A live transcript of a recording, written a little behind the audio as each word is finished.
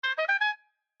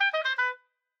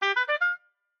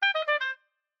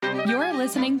You're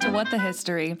listening to What the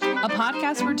History, a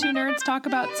podcast where two nerds talk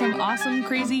about some awesome,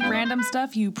 crazy, random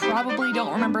stuff you probably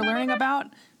don't remember learning about,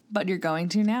 but you're going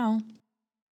to now.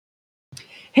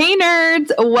 Hey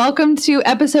nerds, welcome to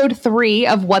episode 3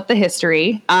 of What the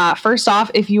History. First off,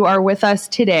 if you are with us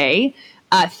today,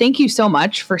 thank you so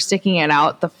much for sticking it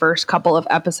out the first couple of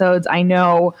episodes. I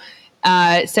know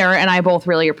Sarah and I both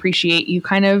really appreciate you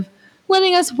kind of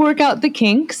letting us work out the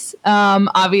kinks.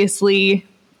 Obviously,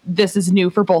 this is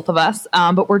new for both of us,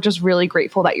 but we're just really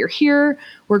grateful that you're here.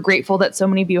 We're grateful that so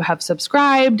many of you have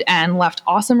subscribed and left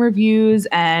awesome reviews,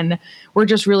 and we're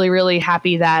just really, really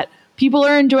happy that people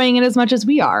are enjoying it as much as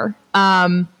we are.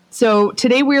 So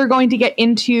today we are going to get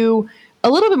into a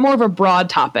little bit more of a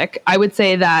broad topic. I would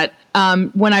say that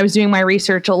when I was doing my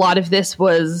research, a lot of this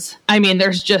was,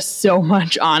 there's just so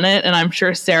much on it, and I'm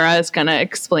sure Sarah is going to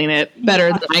explain it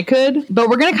better than I could. But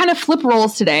we're going to kind of flip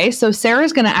roles today. So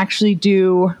Sarah's going to actually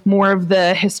do more of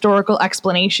the historical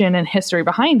explanation and history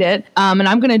behind it. And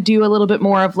I'm going to do a little bit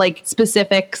more of like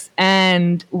specifics,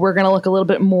 and we're going to look a little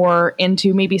bit more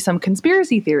into maybe some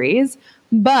conspiracy theories.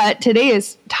 But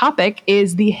today's topic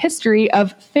is the history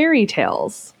of fairy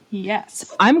tales.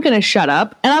 Yes. I'm going to shut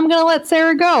up and I'm going to let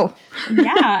Sarah go.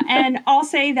 Yeah. And I'll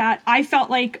say that I felt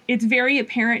like it's very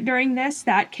apparent during this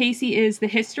that Casey is the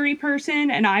history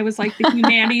person and I was like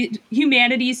the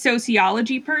humanities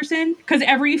sociology person, because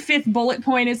every fifth bullet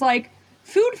point is like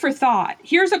food for thought.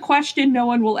 Here's a question no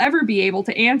one will ever be able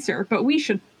to answer, but we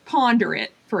should ponder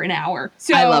it for an hour.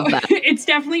 So I love that. It's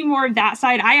definitely more of that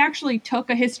side. I actually took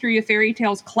a history of fairy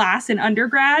tales class in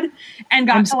undergrad and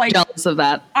got to like jealous of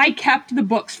that. I kept the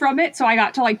books from it, so I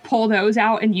got to like pull those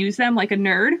out and use them like a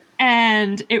nerd,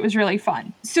 and it was really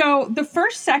fun. So the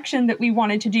first section that we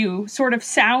wanted to do sort of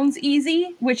sounds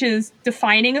easy, which is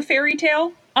defining a fairy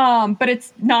tale. But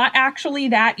it's not actually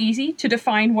that easy to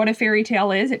define what a fairy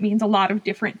tale is. It means a lot of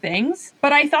different things.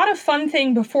 But I thought a fun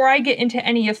thing before I get into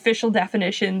any official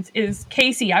definitions is,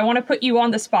 Casey, I want to put you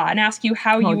on the spot and ask you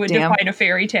how you would define a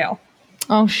fairy tale.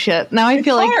 Oh shit. Now I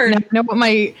feel hard. Like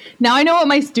I know what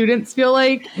my students feel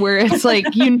like, where it's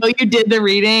like, you did the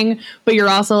reading, but you're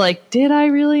also like, did I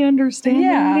really understand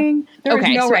the reading?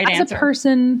 There's no right answer. As a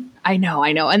person, I know.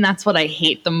 And that's what I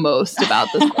hate the most about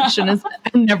this question is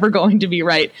I'm never going to be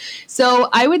right. So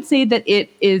I would say that it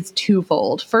is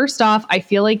twofold. First off, I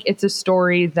feel like it's a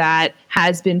story that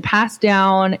has been passed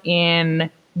down in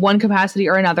one capacity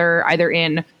or another, either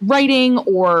in writing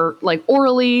or like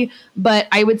orally. But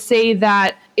I would say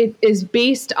that it is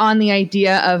based on the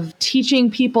idea of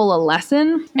teaching people a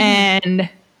lesson. Mm-hmm. And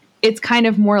it's kind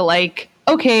of more like,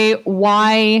 okay,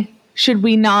 why should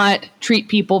we not treat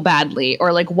people badly?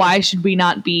 Or like, why should we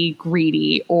not be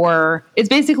greedy? Or it's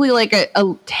basically like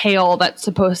a tale that's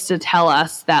supposed to tell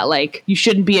us that like, you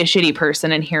shouldn't be a shitty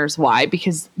person. And here's why,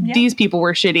 because these people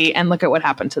were shitty and look at what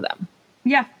happened to them.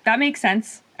 Yeah, that makes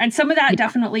sense. And some of that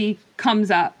definitely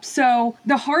comes up. So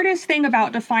the hardest thing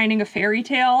about defining a fairy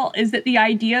tale is that the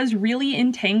idea is really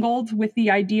entangled with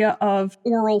the idea of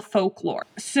oral folklore.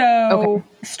 So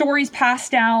stories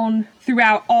passed down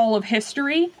throughout all of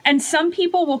history. And some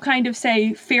people will kind of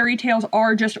say fairy tales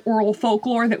are just oral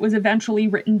folklore that was eventually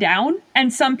written down.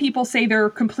 And some people say they're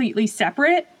completely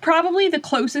separate. Probably the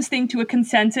closest thing to a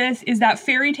consensus is that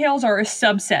fairy tales are a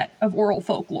subset of oral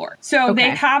folklore. So they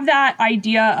have that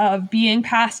idea of being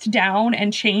passed down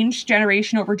and changed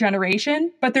generation over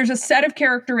generation, but there's a set of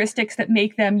characteristics that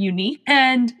make them unique.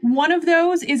 And one of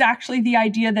those is actually the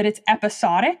idea that it's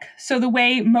episodic. So the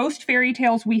way most fairy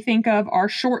tales we think of are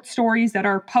short stories that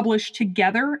are published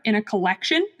together in a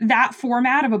collection. That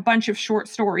format of a bunch of short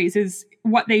stories is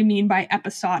what they mean by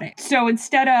episodic. So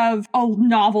instead of a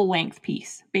novel length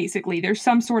piece, basically, there's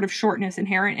some sort of shortness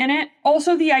inherent in it.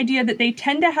 Also, the idea that they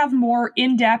tend to have more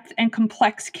in-depth and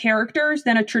complex characters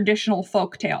than a traditional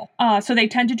folktale. So they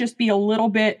tend to just be a little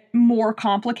bit more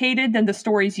complicated than the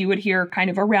stories you would hear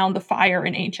kind of around the fire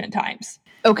in ancient times.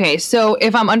 Okay, so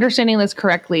if I'm understanding this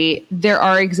correctly, there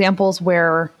are examples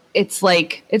where it's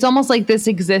almost like this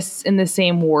exists in the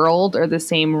same world or the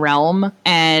same realm,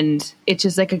 and it's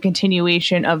just like a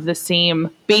continuation of the same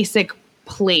basic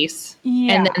place.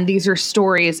 Yeah. And then these are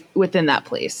stories within that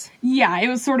place. Yeah, it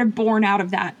was sort of born out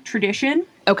of that tradition.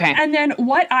 Okay. And then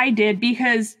what I did,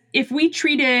 because if we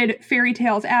treated fairy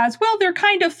tales as, well, they're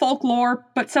kind of folklore,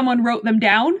 but someone wrote them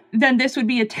down, then this would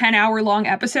be a 10-hour long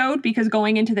episode, because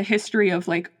going into the history of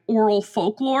like oral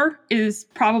folklore is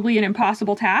probably an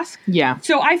impossible task. Yeah.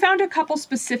 So I found a couple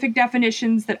specific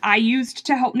definitions that I used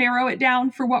to help narrow it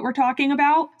down for what we're talking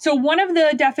about. So one of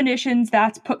the definitions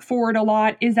that's put forward a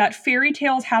lot is that fairy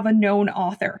tales have a known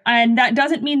author. And that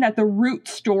doesn't mean that the root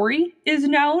story is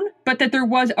known, but that there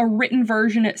was a written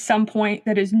version at some point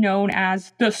that is known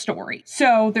as the story.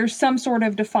 So there's some sort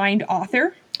of defined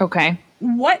author. Okay.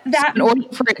 What that... In order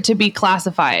for it to be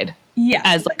classified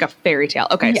as like a fairy tale.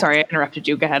 Okay, sorry, I interrupted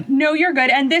you. Go ahead. No, you're good.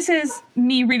 And this is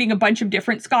me reading a bunch of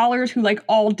different scholars who like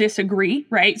all disagree,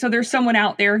 right? So there's someone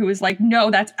out there who is like, no,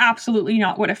 that's absolutely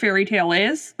not what a fairy tale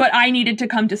is. But I needed to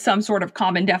come to some sort of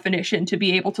common definition to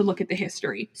be able to look at the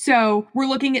history. So we're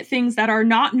looking at things that are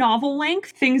not novel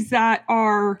length, things that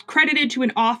are credited to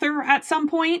an author at some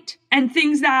point, and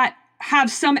things that have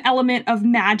some element of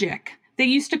magic. They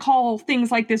used to call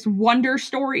things like this wonder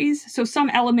stories. So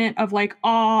some element of like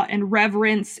awe and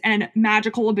reverence and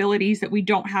magical abilities that we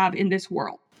don't have in this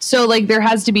world. So like there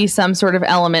has to be some sort of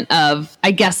element of,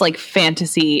 I guess, like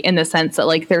fantasy in the sense that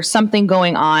like there's something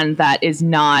going on that is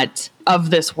not of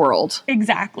this world.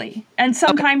 Exactly. And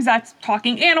sometimes that's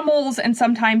talking animals, and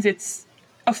sometimes it's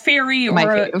a fairy or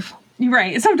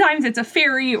right. Sometimes it's a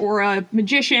fairy or a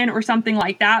magician or something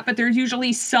like that, but there's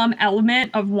usually some element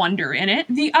of wonder in it.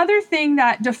 The other thing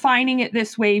that defining it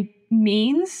this way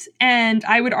means, and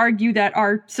I would argue that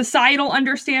our societal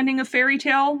understanding of fairy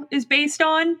tale is based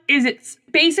on, is it's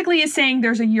basically is saying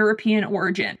there's a European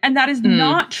origin. And that is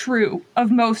not true of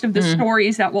most of the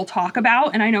stories that we'll talk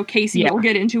about. And I know Casey will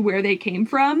get into where they came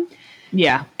from.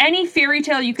 Yeah. Any fairy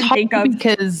tale you can think of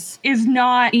is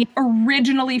not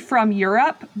originally from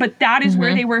Europe, but that is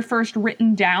where they were first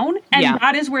written down. And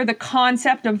that is where the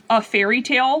concept of a fairy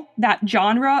tale, that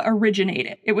genre,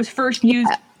 originated. It was first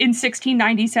used in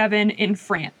 1697 in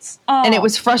France. And it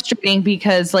was frustrating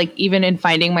because like even in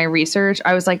finding my research,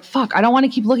 I was like, fuck, I don't want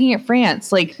to keep looking at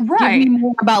France. Like give me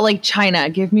more about like China,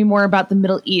 give me more about the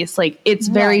Middle East. Like it's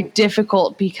very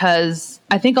difficult because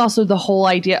I think also the whole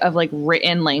idea of like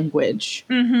written language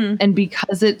and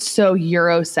because it's so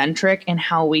Eurocentric in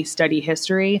how we study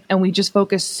history and we just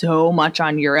focus so much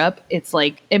on Europe, it's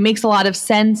like, it makes a lot of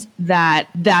sense that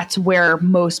that's where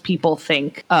most people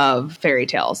think of fairy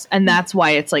tales. And that's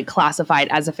why it's like classified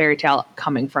as a fairy tale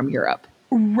coming from Europe.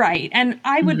 Right. And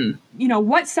I would, you know,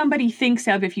 what somebody thinks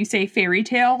of if you say fairy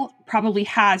tale probably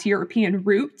has European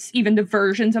roots, even the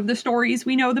versions of the stories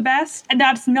we know the best. And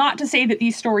that's not to say that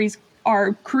these stories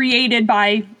are created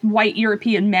by white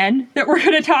European men that we're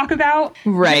going to talk about.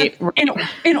 Right.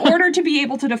 In order to be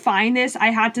able to define this, I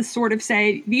had to sort of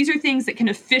say, these are things that can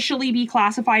officially be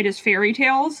classified as fairy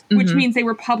tales, which means they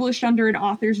were published under an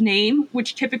author's name,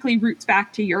 which typically roots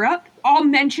back to Europe. I'll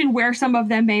mention where some of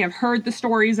them may have heard the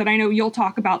stories, that I know you'll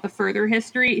talk about the further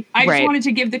history. I just wanted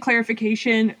to give the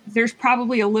clarification. There's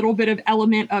probably a little bit of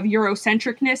element of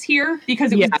Eurocentricness here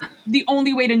because it was the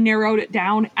only way to narrow it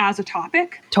down as a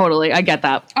topic. Totally. I get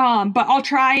that. But I'll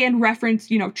try and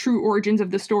reference, you know, true origins of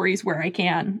the stories where I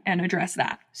can and address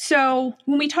that. So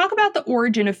when we talk about the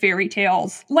origin of fairy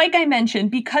tales, like I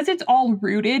mentioned, because it's all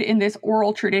rooted in this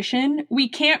oral tradition, we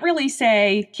can't really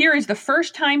say, here is the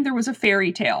first time there was a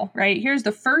fairy tale, right? Here's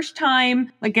the first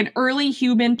time like an early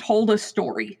human told a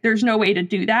story. There's no way to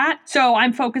do that. So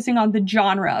I'm focusing on the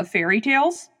genre of fairy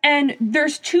tales. And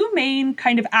there's two main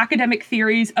kind of academic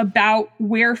theories about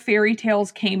where fairy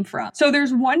tales came from. So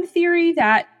there's one theory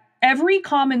that every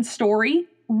common story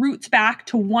roots back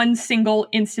to one single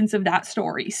instance of that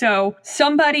story. So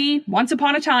somebody, once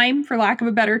upon a time, for lack of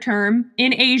a better term,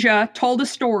 in Asia told a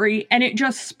story and it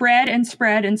just spread and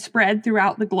spread and spread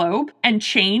throughout the globe and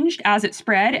changed as it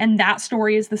spread. And that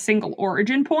story is the single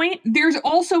origin point. There's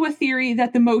also a theory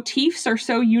that the motifs are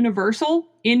so universal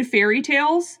in fairy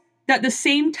tales that the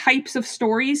same types of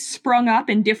stories sprung up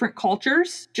in different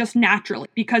cultures just naturally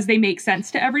because they make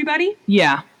sense to everybody.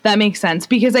 Yeah, that makes sense.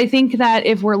 Because I think that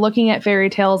if we're looking at fairy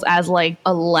tales as like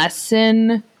a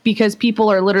lesson, because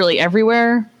people are literally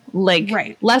everywhere,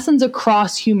 like lessons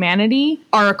across humanity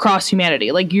are across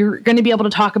humanity. Like you're going to be able to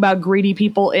talk about greedy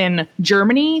people in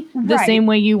Germany the same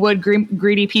way you would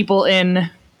greedy people in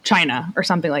China or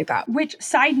something like that. Which,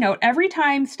 side note, every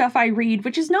time stuff I read,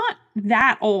 which is not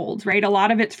that old, right? A lot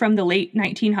of it's from the late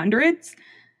 1900s.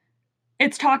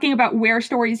 It's talking about where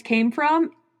stories came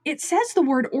from. It says the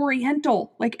word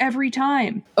Oriental like every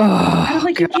time. Oh, I was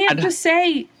like, God. You can't just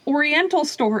say Oriental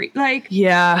story. Like,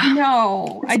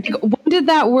 no. Like, when did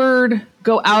that word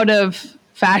go out of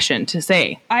fashion to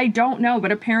say? I don't know,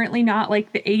 but apparently not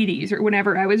like the 80s or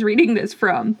whenever I was reading this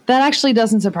from. That actually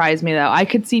doesn't surprise me, though. I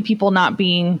could see people not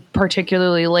being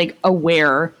particularly like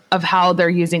aware of how they're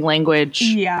using language.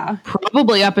 Yeah.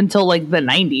 Probably up until like the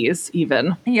 90s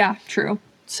even. Yeah, true.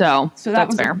 So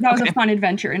that's fair. That was a fun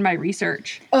adventure in my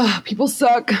research. Ugh, people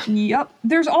suck. Yep.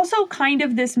 There's also kind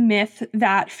of this myth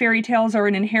that fairy tales are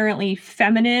an inherently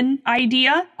feminine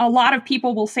idea. A lot of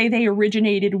people will say they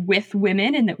originated with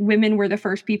women and that women were the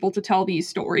first people to tell these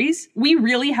stories. We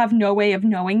really have no way of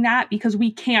knowing that because we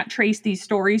can't trace these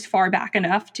stories far back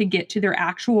enough to get to their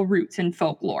actual roots in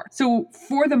folklore. So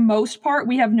for the most part,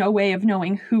 we have no way of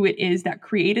knowing who it is that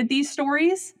created these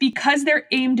stories. Because they're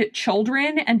aimed at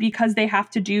children and because they have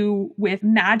to do with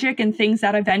magic and things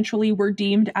that eventually were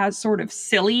deemed as sort of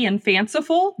silly and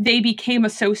fanciful, they became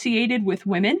associated with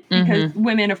women because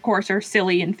women, of course, are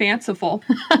silly and fanciful.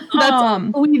 That's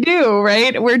all we do,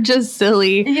 right? We're just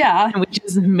silly. Yeah. And we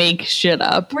just make shit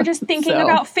up. We're just thinking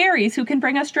about fairies who can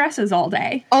bring us dresses all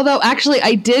day. Although, actually,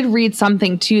 I did read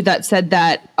something, too, that said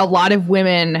that a lot of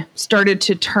women started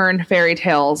to turn fairy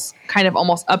tales kind of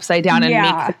almost upside down and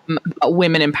make them about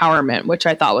women empowerment, which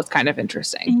I thought was kind of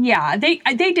interesting. Yeah, they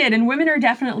did. And women are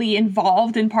definitely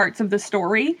involved in parts of the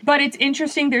story. But it's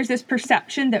interesting. There's this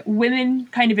perception that women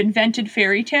kind of invented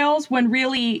fairy tales when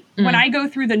really, when I go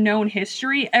through the known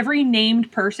history, every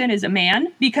named person is a man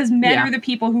because men are the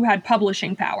people who had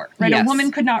publishing power, right? Yes. A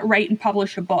woman could not write and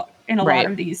publish a book in a lot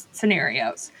of these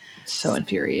scenarios. So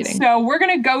infuriating. So we're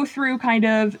going to go through kind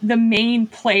of the main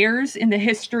players in the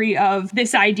history of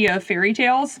this idea of fairy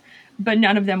tales, but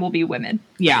none of them will be women.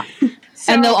 Yeah.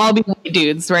 So, and they'll all be white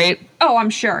dudes, right? Oh,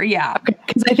 I'm sure. Yeah.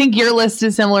 Because I think your list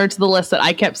is similar to the list that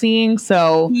I kept seeing.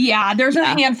 So yeah, there's a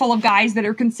handful of guys that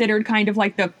are considered kind of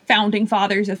like the founding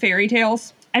fathers of fairy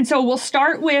tales. And so we'll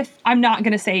start with, I'm not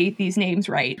going to say these names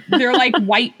right. They're like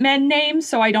white men names,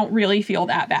 so I don't really feel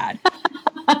that bad.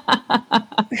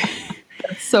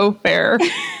 That's so fair.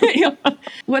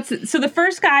 So the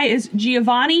first guy is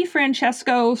Giovanni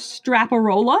Francesco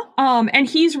Straparola. And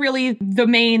he's really the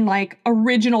main like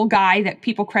original guy that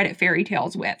people credit fairy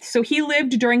tales with. So he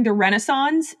lived during the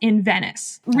Renaissance in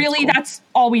Venice. That's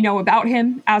all we know about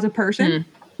him as a person.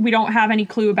 We don't have any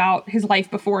clue about his life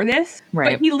before this.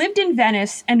 Right. But he lived in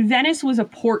Venice, and Venice was a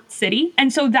port city.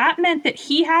 And so that meant that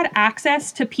he had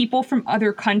access to people from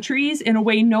other countries in a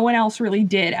way no one else really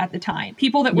did at the time.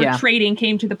 People that were trading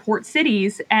came to the port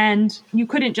cities, and you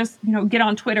couldn't just, get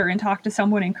on Twitter and talk to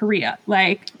someone in Korea.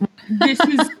 Like, this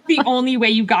was the only way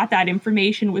you got that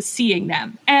information was seeing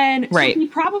them. And so he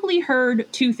probably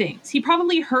heard two things. He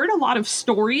probably heard a lot of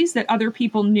stories that other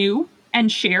people knew and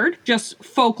shared, just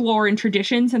folklore and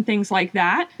traditions and things like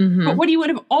that. But what he would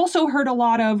have also heard a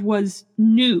lot of was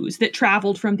news that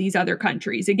traveled from these other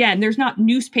countries. Again, there's not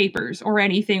newspapers or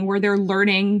anything where they're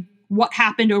learning what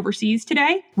happened overseas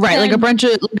today. Right, like a bunch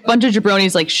of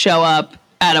jabronis like show up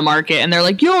at a market and they're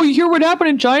like, yo, you hear what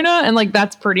happened in China? And like,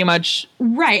 that's pretty much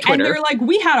right. Twitter. And they're like,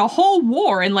 we had a whole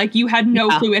war and like you had no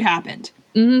clue it happened.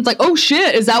 It's like, oh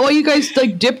shit, is that why you guys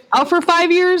like dipped out for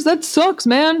 5 years? That sucks,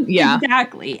 man. Yeah.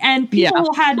 Exactly. And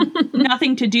people had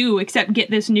nothing to do except get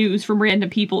this news from random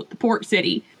people at the port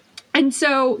city. And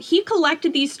so he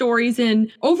collected these stories, and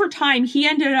over time he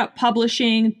ended up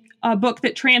publishing a book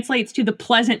that translates to The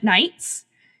Pleasant Nights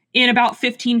in about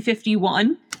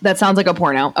 1551. That sounds like a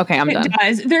porno. Okay, I'm done. It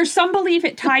does. There's some belief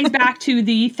it ties back to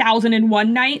the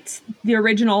 1001 Nights, the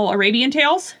original Arabian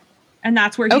Tales. And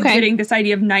that's where he's getting this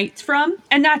idea of nights from.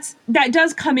 And that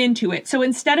does come into it. So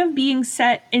instead of being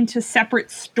set into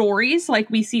separate stories, like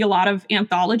we see a lot of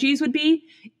anthologies would be,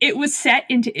 it was set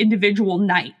into individual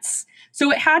nights.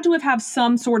 So it had to have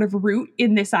some sort of root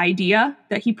in this idea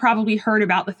that he probably heard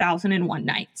about the 1001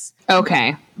 Nights.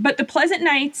 Okay. But The Pleasant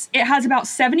Nights, it has about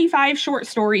 75 short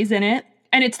stories in it.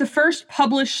 And it's the first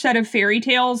published set of fairy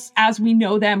tales as we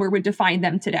know them or would define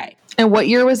them today. And what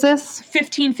year was this?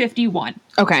 1551.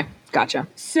 Okay. Gotcha.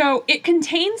 So it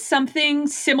contains something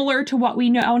similar to what we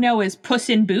now know as Puss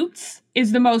in Boots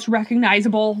is the most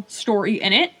recognizable story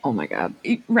in it. Oh my God.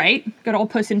 Right? Good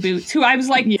old Puss in Boots, who I was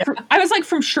like,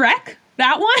 from Shrek,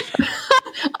 that one.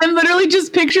 I'm literally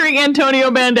just picturing Antonio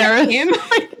Banderas. Him.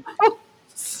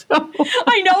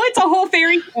 I know it's a whole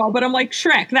fairy tale, but I'm like,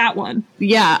 Shrek, that one.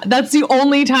 Yeah, that's the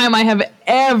only time I have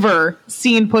ever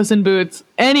seen Puss in Boots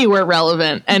anywhere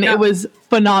relevant, and it was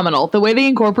phenomenal. The way they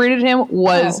incorporated him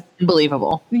was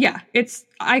unbelievable. Yeah, it's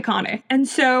iconic. And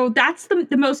so that's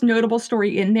the most notable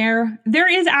story in there. There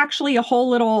is actually a whole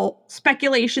little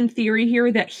speculation theory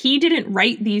here that he didn't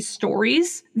write these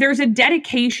stories. There's a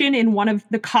dedication in one of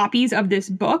the copies of this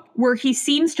book where he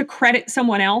seems to credit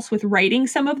someone else with writing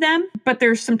some of them, but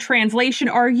there's some translation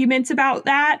arguments about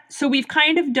that. So we've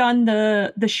kind of done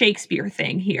the Shakespeare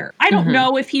thing here. I don't know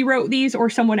know if he wrote these or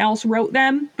someone else wrote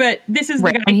them, but this is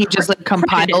the guy. And he just like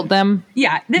compiled them.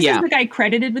 Yeah, this is the guy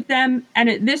credited with them. And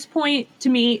at this point, to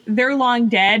me, they're long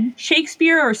dead.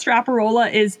 Shakespeare or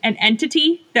Straparola is an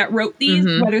entity that wrote these,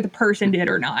 whether the person did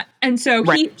or not. And so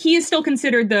he is still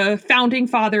considered the founding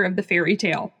father of the fairy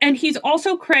tale. And he's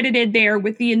also credited there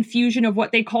with the infusion of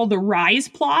what they call the rise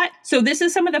plot. So this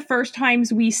is some of the first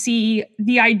times we see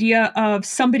the idea of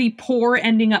somebody poor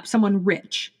ending up someone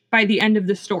rich by the end of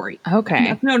the story. Okay. And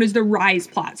that's known as the rise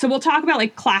plot. So we'll talk about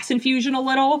like class infusion a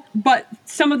little, but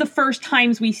some of the first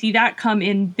times we see that come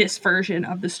in this version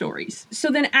of the stories. So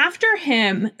then after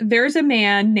him, there's a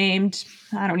man named,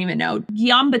 I don't even know,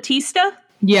 Guillaume Battista.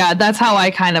 Yeah, that's how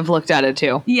I kind of looked at it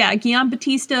too. Yeah, Guillaume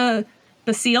Battista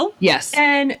Basile. Yes.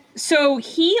 And so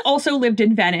he also lived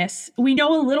in Venice. We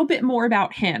know a little bit more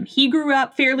about him. He grew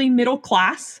up fairly middle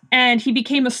class and he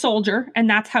became a soldier, and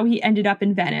that's how he ended up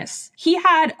in Venice. He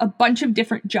had a bunch of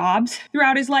different jobs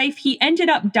throughout his life. He ended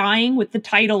up dying with the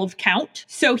title of count.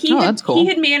 So he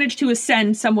had managed to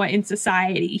ascend somewhat in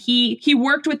society. He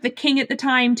worked with the king at the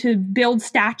time to build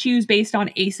statues based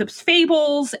on Aesop's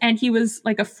fables, and he was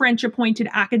like a French appointed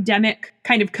academic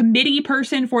kind of committee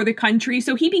person for the country.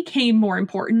 So he became more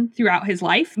important throughout his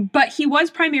life. But he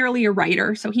was primarily a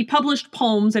writer, so he published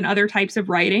poems and other types of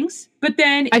writings. But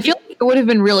then I feel like it would have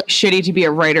been really shitty to be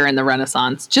a writer in the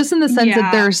Renaissance, just in the sense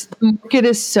that the market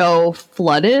is so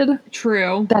flooded.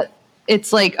 True. That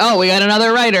it's like, oh, we got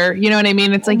another writer. You know what I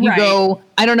mean? It's like you go,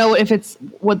 I don't know if it's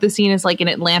what the scene is like in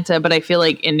Atlanta, but I feel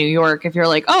like in New York, if you're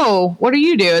like, oh, what do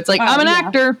you do? It's like, I'm an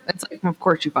actor. It's like, of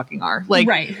course you fucking are. Like,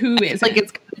 who is like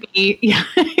it's gonna be, yeah,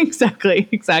 exactly.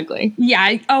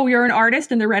 Yeah. Oh, you're an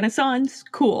artist in the Renaissance?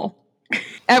 Cool.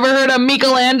 Ever heard of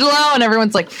Michelangelo? And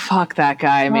everyone's like, fuck that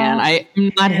guy, man.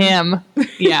 I'm not him.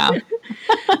 Yeah.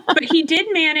 But he did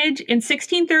manage in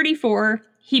 1634.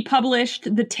 He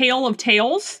published The Tale of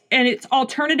Tales, and it's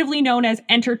alternatively known as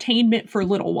Entertainment for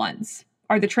Little Ones,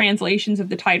 are the translations of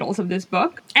the titles of this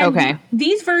book. And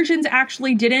these versions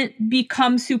actually didn't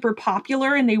become super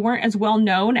popular, and they weren't as well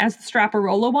known as the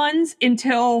Straparola ones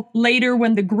until later,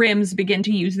 when the Grimms begin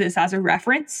to use this as a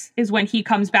reference, is when he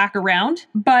comes back around.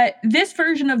 But this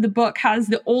version of the book has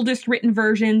the oldest written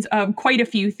versions of quite a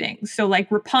few things. So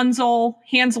like Rapunzel,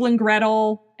 Hansel and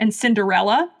Gretel, and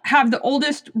Cinderella have the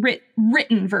oldest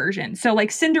written version. So like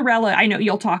Cinderella, I know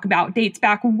you'll talk about, dates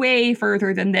back way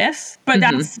further than this, but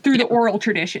that's through the oral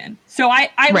tradition. So I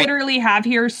literally have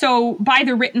here, so by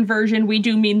the written version, we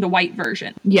do mean the white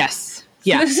version. Yes.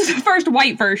 Yeah. So this is the first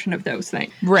white version of those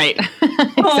things. Right.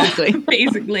 Exactly.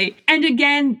 Basically. And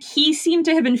again, he seemed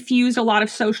to have infused a lot of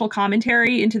social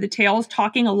commentary into the tales,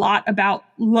 talking a lot about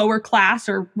lower class,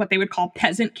 or what they would call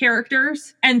peasant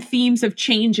characters, and themes of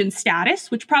change and status,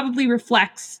 which probably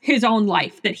reflects his own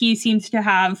life, that he seems to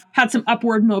have had some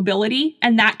upward mobility,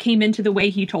 and that came into the way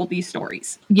he told these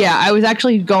stories. Yeah, I was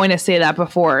actually going to say that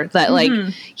before, that like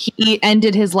he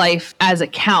ended his life as a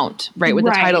count, right, with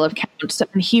the title of count. So,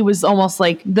 and he was almost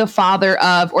like the father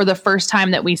of, or the first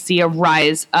time that we see a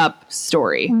rise up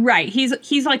story. Right.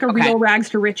 He's like a real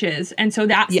rags to riches. And so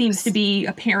that seems to be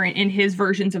apparent in his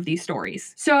versions of these stories.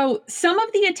 So some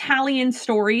of the Italian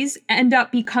stories end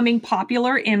up becoming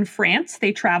popular in France.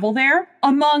 They travel there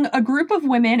among a group of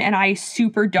women, and I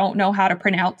super don't know how to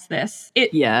pronounce this.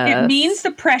 It means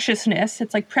the preciousness.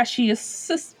 It's like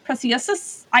precious.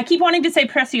 I keep wanting to say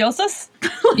preciosus.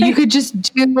 You could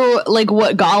just do like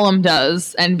what Gollum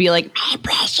does and be like, my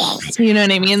precious. You know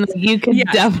what I mean? You could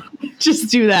definitely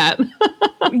just do that.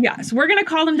 Yes, we're going to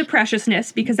call them the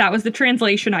preciousness because that was the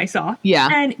translation I saw. Yeah.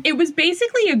 And it was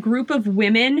basically a group of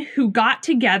women who got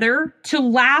together to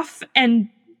laugh and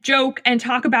joke and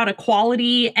talk about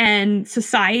equality and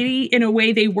society in a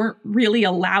way they weren't really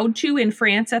allowed to in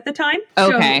France at the time.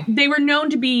 Okay. So they were known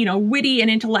to be, witty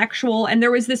and intellectual. And there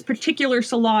was this particular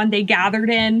salon they gathered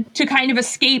in to kind of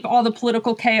escape all the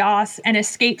political chaos and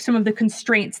escape some of the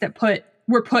constraints that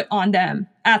were put on them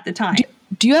at the time.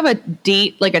 Do you have a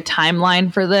date, like a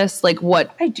timeline for this? Like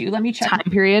what? I do. Let me check.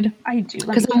 Time period? I do.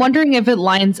 Because I'm wondering if it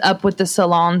lines up with the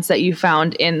salons that you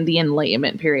found in the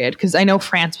Enlightenment period. Because I know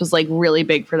France was like really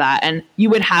big for that. And you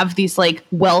would have these like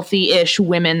wealthy-ish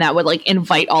women that would like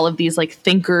invite all of these like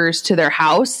thinkers to their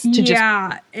house. To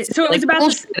So it was about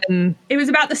it was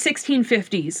about the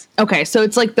 1650s. Okay. So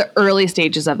it's like the early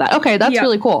stages of that. Okay. That's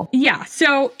really cool. Yeah.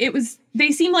 So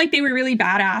they seemed like they were really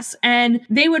badass, and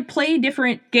they would play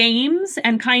different games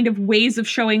and kind of ways of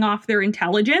showing off their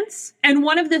intelligence. And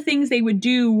one of the things they would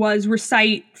do was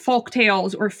recite folk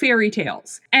tales or fairy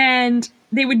tales. And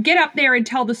they would get up there and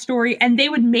tell the story, and they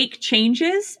would make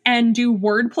changes and do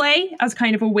wordplay as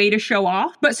kind of a way to show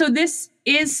off. But so this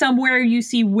is somewhere you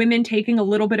see women taking a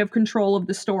little bit of control of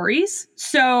the stories.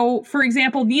 So, for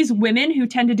example, these women who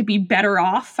tended to be better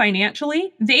off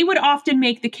financially, they would often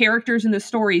make the characters in the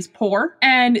stories poor,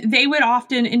 and they would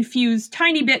often infuse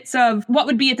tiny bits of what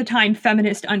would be at the time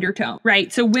feminist undertone,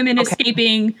 right? So women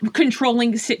escaping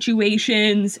controlling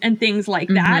situations and things like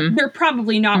that. They're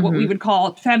probably not what we would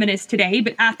call feminist today,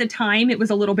 but at the time it was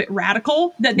a little bit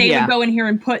radical that they would go in here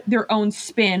and put their own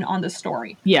spin on the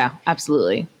story. Yeah,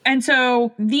 absolutely. And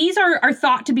so these are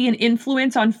thought to be an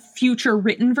influence on future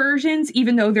written versions,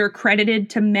 even though they're credited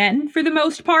to men for the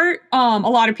most part. A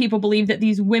lot of people believe that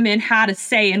these women had a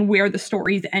say in where the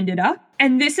stories ended up.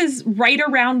 And this is right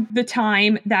around the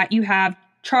time that you have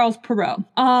Charles Perrault.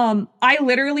 I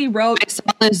literally wrote... I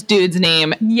saw this dude's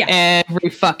name every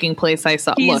fucking place I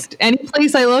looked. Any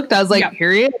place I looked, I was like,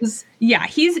 here he is. Yeah,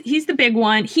 he's the big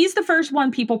one. He's the first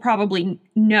one people probably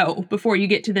know before you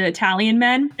get to the Italian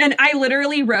men. And I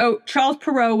literally wrote, Charles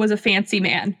Perrault was a fancy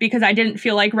man, because I didn't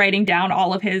feel like writing down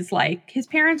all of his, like, his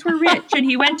parents were rich and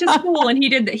he went to school and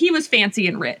he was fancy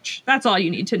and rich. That's all you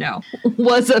need to know.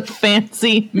 Was a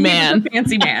fancy man. He was a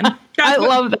fancy man. I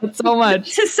love that so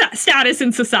much. His status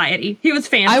in society. He was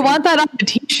fancy. I want that on a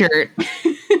t-shirt.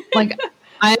 Like,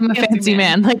 I'm a fancy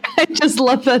man. Like, I just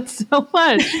love that so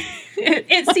much.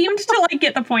 It seemed to like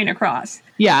get the point across.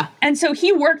 Yeah. And so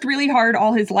he worked really hard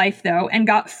all his life, though, and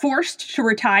got forced to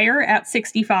retire at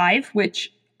 65,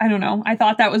 which, I don't know. I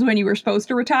thought that was when you were supposed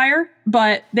to retire,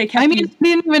 but they kept... I mean, I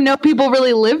didn't even know people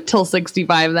really lived till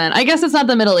 65 then. I guess it's not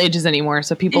the Middle Ages anymore,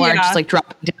 so people aren't just like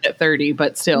dropping dead at 30,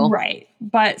 but still. Right.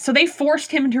 But so they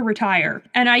forced him to retire.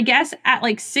 And I guess at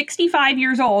like 65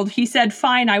 years old, he said,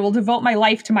 fine, I will devote my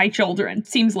life to my children.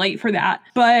 Seems late for that.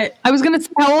 But I was going to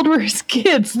say, how old were his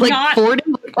kids? Like 40?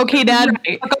 Okay, Dad,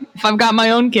 I've got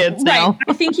my own kids now.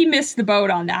 I think he missed the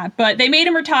boat on that. But they made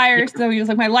him retire. So he was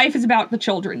like, my life is about the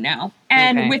children now.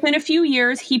 And within a few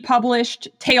years, he published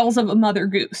Tales of a Mother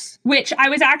Goose, which I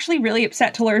was actually really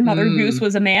upset to learn Mother Goose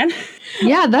was a man.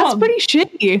 Yeah, that's pretty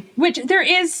shitty. Which there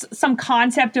is some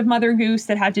concept of Mother Goose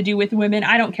that had to do with women.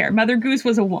 I don't care. Mother Goose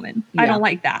was a woman. Yeah. I don't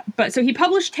like that. But so he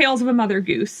published Tales of a Mother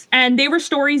Goose, and they were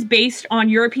stories based on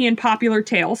European popular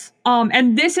tales.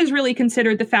 And this is really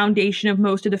considered the foundation of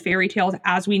most of the fairy tales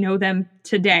as we know them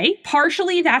today.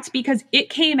 Partially that's because it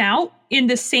came out in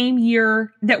the same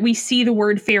year that we see the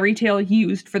word fairy tale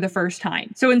used for the first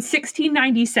time. So in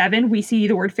 1697, we see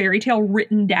the word fairy tale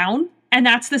written down, and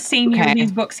that's the same year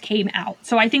these books came out.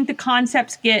 So I think the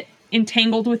concepts get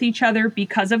entangled with each other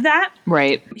because of that.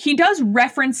 Right. He does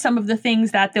reference some of the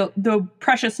things that the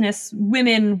preciousness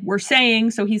women were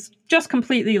saying, so he's just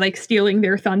completely like stealing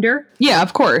their thunder. Yeah,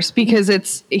 of course,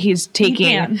 because he's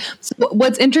taking... So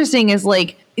what's interesting is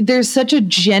like, there's such a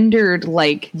gendered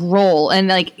like role, and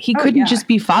like he couldn't just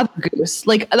be Father Goose.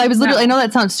 Like I was literally, I know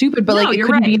that sounds stupid, but like it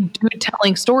couldn't be a dude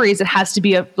telling stories. It has to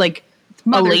be a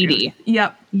lady. Goose.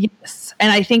 Yep. Yes.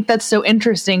 And I think that's so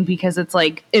interesting because it's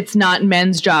like, it's not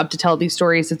men's job to tell these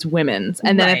stories, it's women's.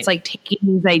 And then it's like taking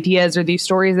these ideas or these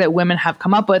stories that women have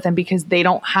come up with, and because they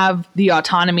don't have the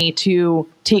autonomy to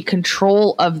take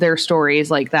control of their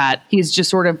stories like that, he's just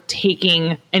sort of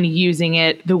taking and using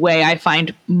it the way I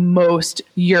find most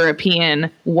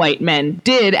European white men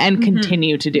did and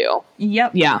continue to do.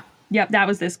 Yep. Yeah. Yep, that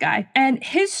was this guy. And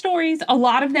his stories, a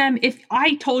lot of them, if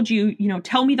I told you,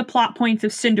 tell me the plot points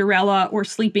of Cinderella or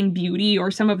Sleeping Beauty or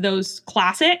some of those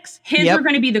classics, his are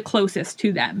going to be the closest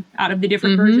to them out of the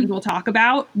different versions we'll talk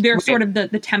about. They're sort of the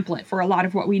template for a lot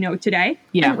of what we know today.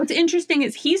 Yeah. And what's interesting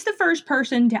is he's the first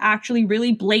person to actually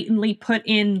really blatantly put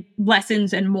in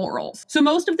lessons and morals. So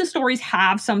most of the stories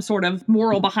have some sort of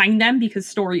moral behind them because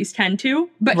stories tend to,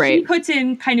 but he puts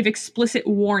in kind of explicit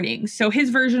warnings. So his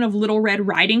version of Little Red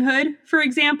Riding Hood, for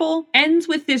example, ends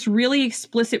with this really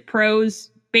explicit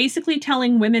prose basically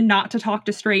telling women not to talk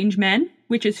to strange men,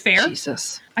 which is fair.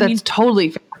 Jesus. That's totally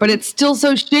fair. But it's still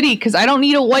so shitty because I don't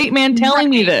need a white man telling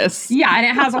me this. Yeah, and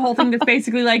it has a whole thing that's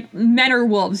basically like, men are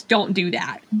wolves, don't do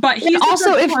that. But he's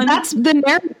also, if that's the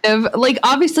narrative, like,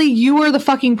 obviously you are the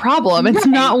fucking problem. It's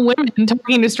not women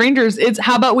talking to strangers. It's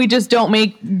how about we just don't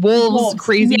make wolves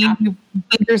crazy,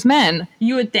 dangerous men.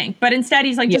 You would think. But instead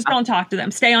he's like, just don't talk to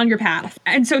them. Stay on your path.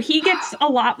 And so he gets a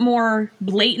lot more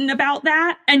blatant about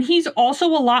that. And he's also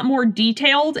a lot more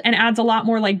detailed and adds a lot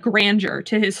more like grandeur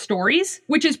to his stories,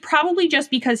 which is probably just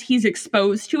because he's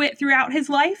exposed to it throughout his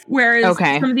life, whereas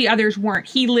some of the others weren't.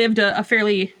 He lived a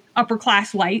fairly upper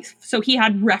class life, so he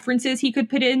had references he could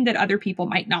put in that other people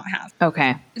might not have.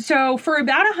 Okay. So for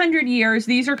about 100 years,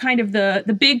 these are kind of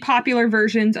the big popular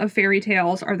versions of fairy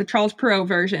tales are the Charles Perrault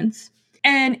versions.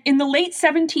 And in the late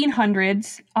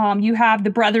 1700s, you have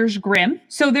the Brothers Grimm.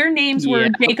 So their names were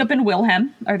Jacob and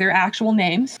Wilhelm, are their actual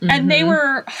names. And they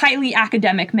were highly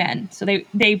academic men. So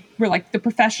they were like the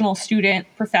professional student,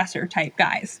 professor type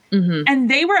guys. And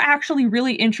they were actually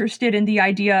really interested in the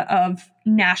idea of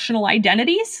national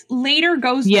identities. Later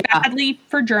goes badly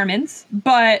for Germans,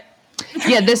 but...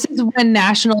 this is when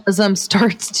nationalism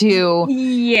starts to...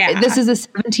 This is the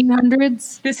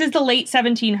 1700s? This is the late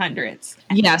 1700s.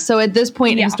 Yeah, so at this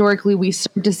point, historically, we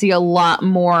start to see a lot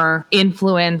more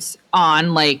influence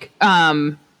on, like...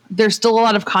 there's still a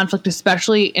lot of conflict,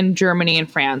 especially in Germany and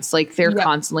France. Like, they're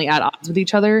constantly at odds with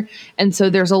each other. And so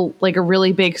there's a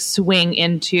really big swing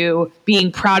into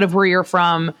being proud of where you're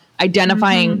from,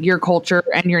 identifying your culture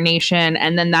and your nation.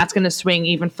 And then that's going to swing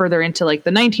even further into like the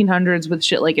 1900s with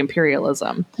shit like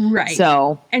imperialism. Right.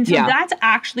 So that's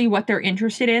actually what they're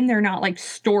interested in. They're not like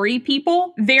story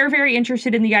people. They're very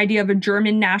interested in the idea of a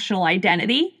German national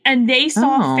identity. And they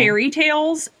saw fairy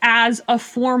tales as a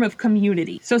form of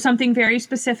community. So something very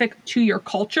specific to your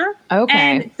culture. Okay.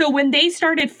 And so when they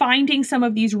started finding some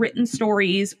of these written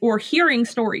stories or hearing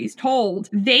stories told,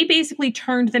 they basically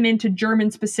turned them into German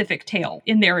specific tale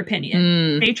in their opinion.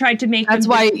 They tried to make that's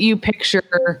why you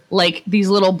picture like these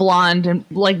little blonde and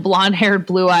like blonde haired,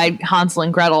 blue eyed Hansel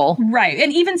and Gretel. Right.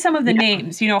 And even some of the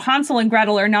names, you know, Hansel and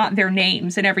Gretel are not their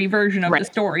names in every version of the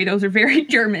story. Those are very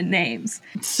German names.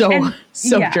 So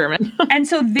German. And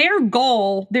so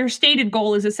their stated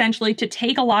goal is essentially to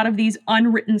take a lot of these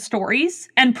unwritten stories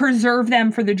and preserve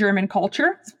them for the German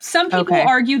culture. Some people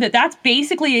argue that that's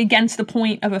basically against the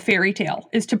point of a fairy tale,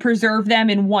 is to preserve them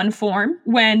in one form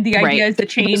when the idea is to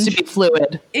change. To be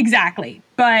fluid. Exactly.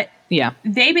 But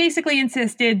they basically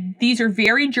insisted these are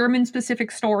very German specific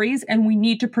stories and we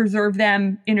need to preserve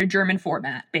them in a German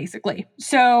format, basically.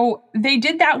 So they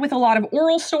did that with a lot of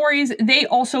oral stories. They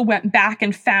also went back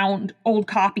and found old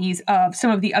copies of some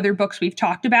of the other books we've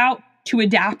talked about to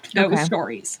adapt those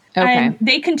stories. And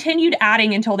they continued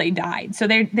adding until they died. So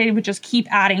they would just keep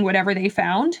adding whatever they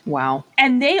found. Wow.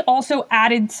 And they also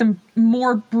added some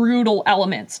more brutal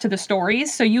elements to the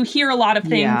stories. So you hear a lot of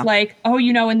things like, oh,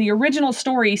 you know, in the original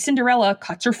story, Cinderella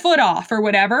cuts her foot off or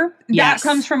whatever. That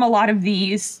comes from a lot of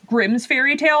these Grimm's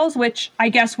fairy tales, which I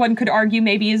guess one could argue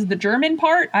maybe is the German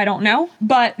part. I don't know.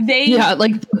 But they... Yeah,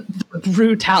 like the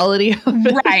brutality of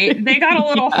it. Right. They got a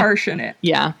little harsh in it.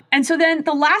 Yeah. And so then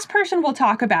the last person we'll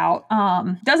talk about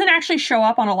doesn't actually show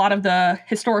up on a lot of the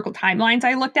historical timelines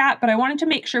I looked at, but I wanted to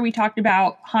make sure we talked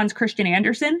about Hans Christian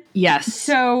Andersen. Yes.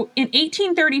 So in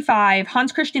 1835,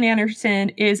 Hans Christian Andersen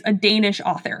is a Danish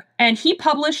author, and he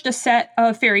published a set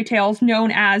of fairy tales known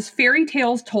as Fairy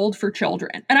Tales Told for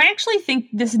Children. And I actually think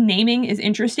this naming is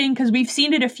interesting because we've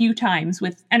seen it a few times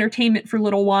with Entertainment for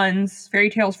Little Ones, Fairy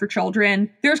Tales for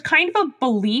Children. There's kind of a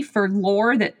belief or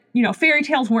lore that, you know, fairy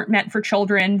tales weren't meant for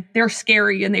children. They're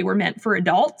scary and they were meant for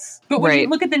adults. But when you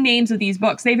look at the names of these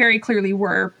books, they very clearly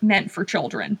were meant for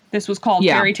children. This was called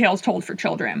Fairy Tales Told for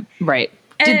Children. Right.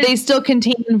 Did they still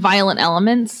contain violent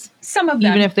elements? Some of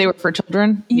them. Even if they were for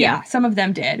children? Yeah, some of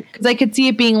them did. Because I could see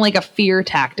it being like a fear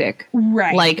tactic.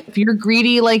 Right. Like, if you're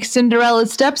greedy like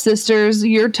Cinderella's stepsisters,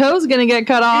 your toe's going to get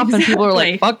cut off. And people are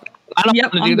like, fuck, I don't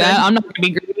want to do that. I'm not going to be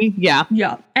greedy. Yeah.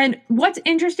 Yeah. And what's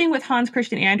interesting with Hans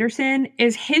Christian Andersen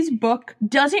is his book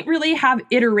doesn't really have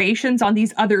iterations on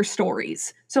these other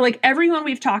stories. So like everyone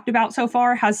we've talked about so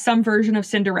far has some version of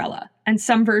Cinderella and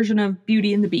some version of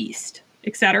Beauty and the Beast,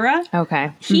 etc.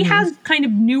 Okay. He has kind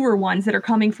of newer ones that are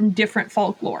coming from different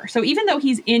folklore. So even though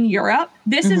he's in Europe,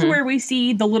 this is where we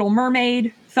see the Little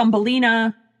Mermaid,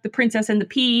 Thumbelina, the Princess and the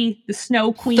Pea, the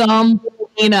Snow Queen.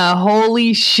 Thumbelina,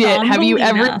 holy shit. Thumbelina. Have you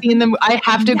ever seen them? I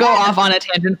have to go off on a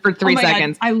tangent for 3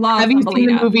 seconds. God, I love Have Thumbelina. You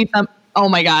seen the movie? Oh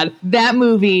my God. That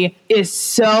movie is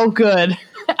so good.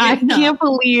 I can't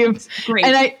believe, great.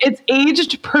 And it's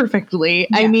aged perfectly.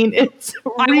 Yeah. I mean, it's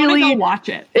really, I want to go watch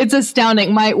it. It's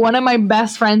astounding. One of my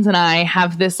best friends and I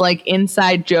have this like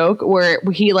inside joke where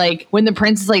he like, when the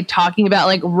prince is like talking about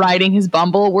like riding his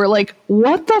Bumble, we're like,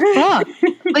 what the fuck?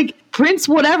 Like Prince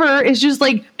whatever is just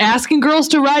like asking girls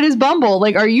to ride his Bumble.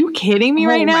 Like, are you kidding me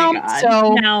right now? God.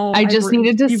 So no, I just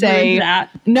needed to say that.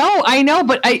 No, I know,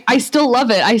 but I still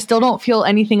love it. I still don't feel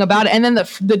anything about it. And then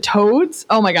the toads.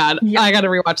 Oh my God. Yep. I got to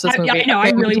rewatch this movie. I know. I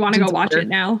really want to go watch it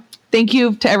now. Thank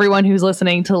you to everyone who's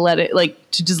listening to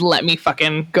just let me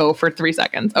fucking go for 3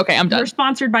 seconds. Okay, I'm done. We're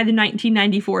sponsored by the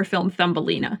 1994 film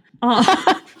Thumbelina.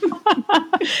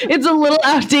 It's a little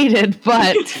outdated,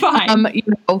 but it's fine.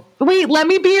 Wait, let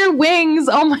me be your wings.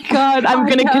 Oh my God, I'm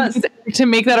gonna convince Eric to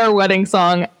make that our wedding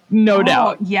song. No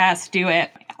doubt. Yes, do it.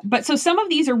 But so some of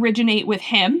these originate with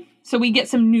him. So we get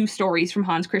some new stories from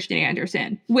Hans Christian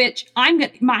Andersen, which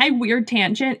my weird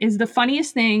tangent is the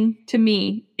funniest thing to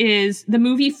me is the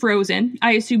movie Frozen.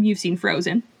 I assume you've seen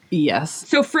Frozen. Yes.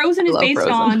 So Frozen is based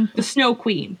Frozen. on the Snow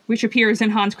Queen, which appears in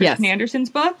Hans Christian Andersen's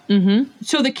book. Mm-hmm.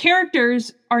 So the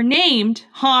characters are named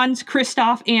Hans,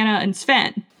 Kristoff, Anna, and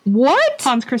Sven. What?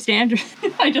 Hans Christian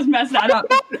Andersen. I just messed that up.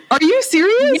 Are you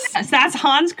serious? Yes, that's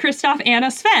Hans, Kristoff, Anna,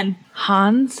 Sven.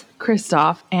 Hans,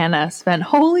 Kristoff, Anna, Sven.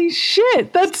 Holy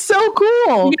shit, that's so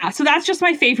cool. Yeah, so that's just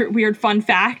my favorite weird fun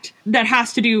fact that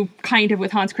has to do kind of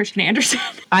with Hans Christian Andersen.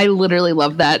 I literally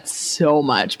love that so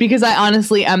much because I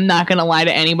honestly am not going to lie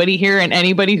to anybody here, and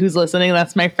anybody who's listening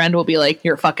that's my friend will be like,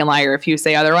 you're a fucking liar if you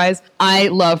say otherwise. I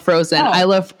love Frozen. I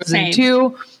love Frozen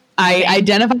too. I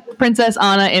identify with Princess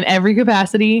Anna in every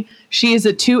capacity. She is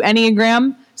a 2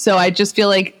 Enneagram, so I just feel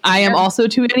like I am also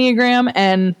 2 Enneagram,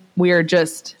 and we are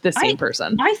just the same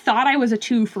person. I thought I was a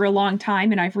 2 for a long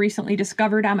time, and I've recently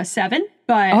discovered I'm a 7.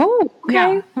 But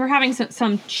okay. We're having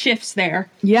some shifts there.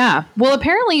 Yeah. Well,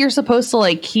 apparently you're supposed to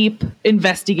like keep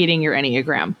investigating your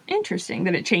Enneagram. Interesting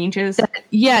that it changes.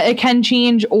 Yeah, it can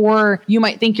change, or you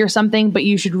might think you're something, but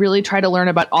you should really try to learn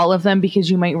about all of them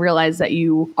because you might realize that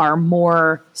you are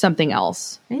more something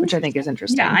else, which I think is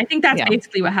interesting. Yeah, I think that's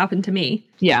basically what happened to me.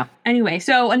 Yeah. Anyway,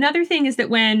 so another thing is that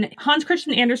when Hans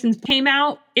Christian Andersen came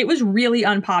out, it was really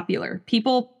unpopular.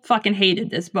 People fucking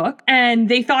hated this book, and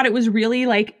they thought it was really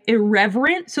like irreverent.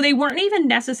 So they weren't even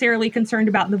necessarily concerned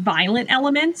about the violent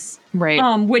elements. Right.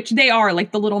 Which they are,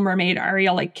 like the Little Mermaid,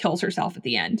 Ariel like kills herself at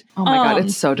the end. Oh my God,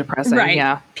 it's so depressing. Right.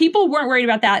 Yeah. People weren't worried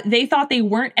about that. They thought they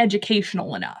weren't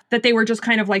educational enough, that they were just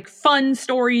kind of like fun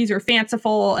stories or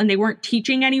fanciful, and they weren't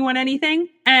teaching anyone anything.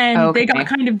 And they got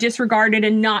kind of disregarded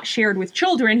and not shared with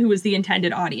children, who was the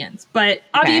intended audience. But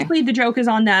obviously the joke is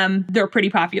on them. They're pretty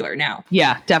popular now.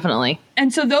 Yeah, definitely.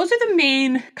 And so those are the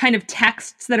main kind of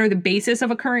texts that are the basis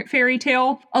of a current fairy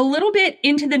tale. A little bit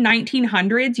into the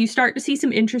 1900s, you start to see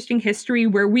some interesting history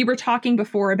where we were talking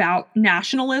before about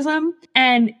nationalism.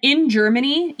 And in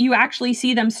Germany, you actually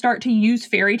see them start to use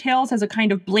fairy tales as a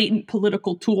kind of blatant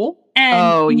political tool.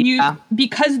 And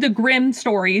because the Grimm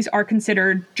stories are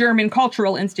considered German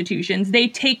cultural institutions, they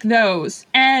take those.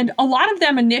 And a lot of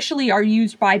them initially are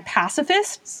used by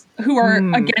pacifists who are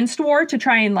against war to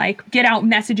try and like get out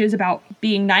messages about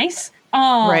being nice.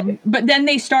 But then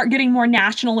they start getting more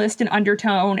nationalist in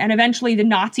undertone, and eventually the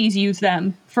Nazis use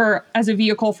them as a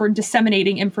vehicle for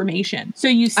disseminating information. So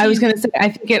you see, I was going to say, I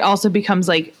think it also becomes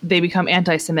like they become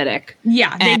anti-Semitic.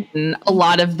 Yeah. And a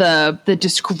lot of the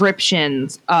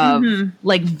descriptions of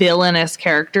like villainous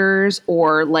characters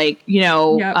or like, you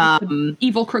know,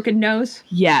 evil crooked nose.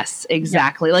 Yes,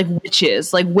 exactly. Like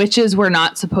witches. Like witches were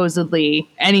not supposedly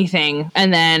anything.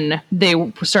 And then they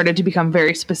started to become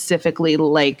very specifically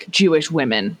like Jewish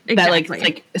women. Exactly. That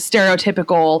like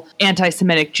stereotypical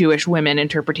anti-Semitic Jewish women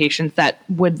interpretations that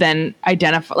would then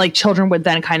identify, like children would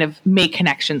then kind of make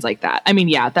connections like that. I mean,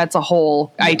 yeah, that's a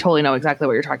whole, I totally know exactly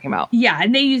what you're talking about. Yeah,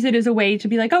 and they use it as a way to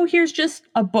be like, oh, here's just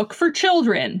a book for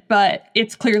children, but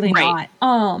it's clearly not.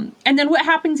 And then what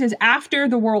happens is after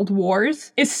the World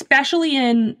Wars, especially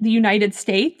in the United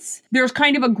States, there's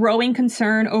kind of a growing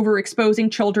concern over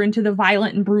exposing children to the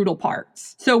violent and brutal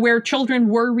parts. So where children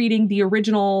were reading the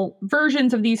original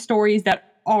versions of these stories that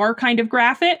are kind of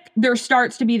graphic, there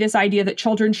starts to be this idea that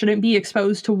children shouldn't be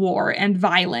exposed to war and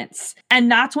violence.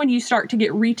 And that's when you start to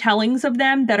get retellings of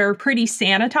them that are pretty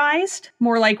sanitized,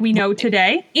 more like we know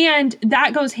today. And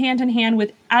that goes hand in hand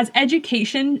with as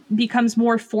education becomes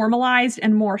more formalized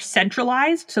and more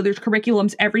centralized, so there's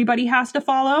curriculums everybody has to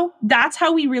follow, that's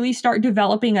how we really start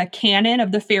developing a canon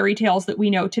of the fairy tales that we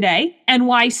know today, and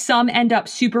why some end up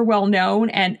super well known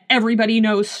and everybody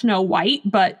knows Snow White,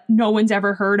 but no one's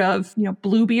ever heard of, you know,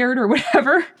 Bluebeard or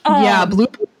whatever. Yeah,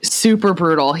 Bluebeard, super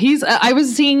brutal. He's, I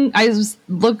was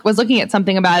looking at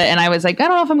something about it, and I was like, I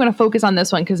don't know if I'm going to focus on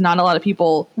this one because not a lot of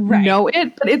people know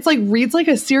it, but it's like reads like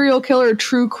a serial killer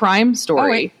true crime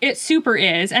story. It super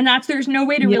is. And there's no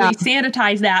way to really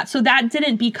sanitize that. So that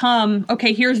didn't become,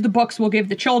 okay, here's the books we'll give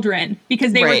the children,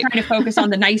 because they were trying to focus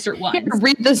on the nicer ones.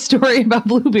 Read the story about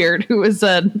Bluebeard, who was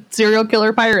a serial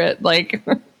killer pirate. Like,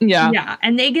 yeah.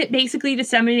 And they get basically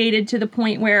disseminated to the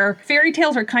point where fairy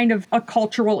tales are kind of a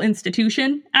cultural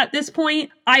institution at this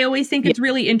point. I always think it's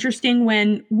really interesting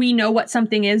when we know what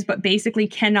something is, but basically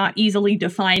cannot easily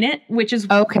define it, which is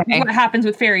what happens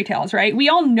with fairy tales, right? We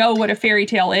all know what a fairy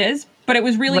tale is, but it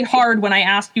was really hard when I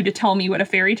asked you to tell me what a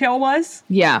fairy tale was.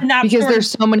 Yeah, because there's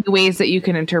so many ways that you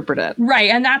can interpret it.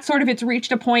 Right, and that's sort of, it's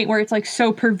reached a point where it's like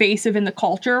so pervasive in the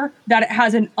culture that it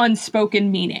has an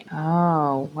unspoken meaning.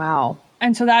 Oh, wow.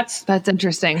 And so that's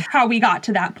interesting. how we got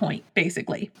to that point,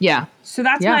 basically. Yeah. So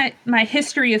that's my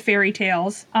history of fairy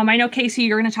tales. I know, Casey,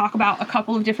 you're going to talk about a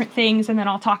couple of different things, and then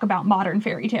I'll talk about modern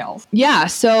fairy tales. Yeah.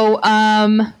 So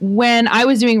when I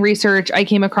was doing research, I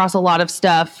came across a lot of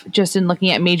stuff just in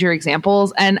looking at major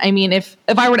examples. And I mean, if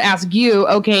I were to ask you,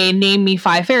 okay, name me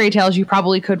 5 fairy tales, you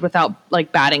probably could without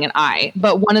like batting an eye.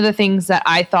 But one of the things that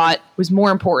I thought was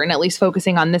more important, at least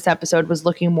focusing on this episode, was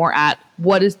looking more at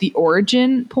what is the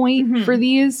origin point for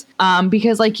these?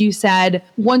 Because like you said,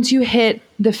 once you hit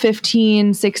the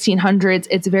 1600s,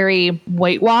 it's very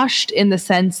whitewashed in the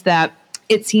sense that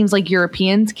it seems like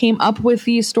Europeans came up with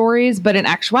these stories, but in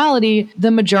actuality,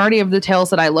 the majority of the tales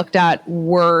that I looked at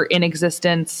were in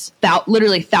existence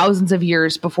literally thousands of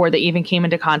years before they even came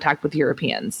into contact with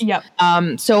Europeans. Yep.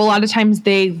 So a lot of times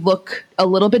they look a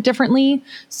little bit differently.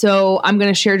 So I'm going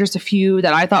to share just a few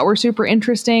that I thought were super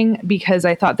interesting because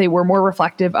I thought they were more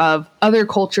reflective of other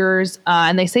cultures.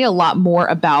 And they say a lot more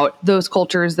about those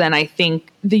cultures than I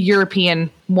think the European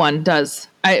one does.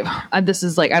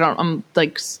 I'm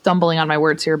like stumbling on my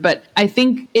words here, but I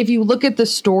think if you look at the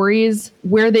stories,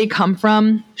 where they come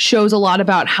from shows a lot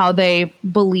about how they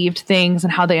believed things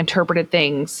and how they interpreted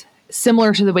things,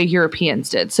 similar to the way Europeans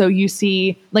did. So you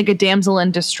see like a damsel in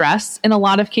distress in a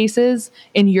lot of cases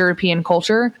in European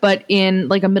culture, but in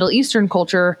like a Middle Eastern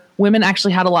culture, women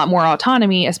actually had a lot more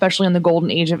autonomy, especially in the golden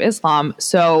age of Islam.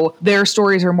 So their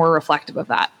stories are more reflective of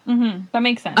that. That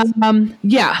makes sense.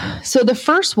 Yeah. So the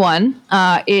first one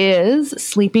is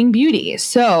Sleeping Beauty.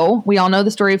 So we all know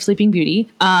the story of Sleeping Beauty.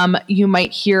 You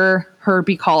might hear her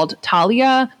be called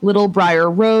Talia, Little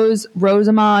Briar Rose,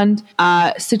 Rosamond,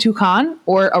 Situkan,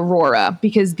 or Aurora,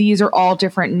 because these are all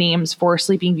different names for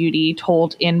Sleeping Beauty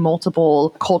told in multiple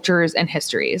cultures and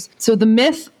histories. So the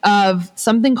myth of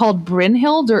something called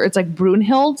Brynhild, or it's like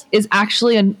Brunhild, is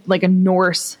actually a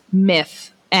Norse myth.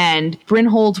 And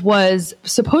Brynhild was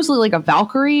supposedly like a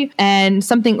Valkyrie and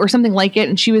something like it.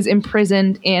 And she was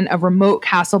imprisoned in a remote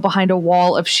castle behind a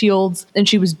wall of shields. And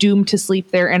she was doomed to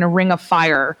sleep there in a ring of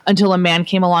fire until a man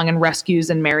came along and rescues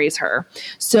and marries her.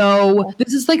 So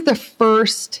this is like the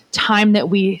first time that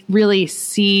we really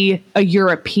see a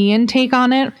European take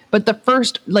on it. But the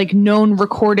first like known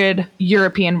recorded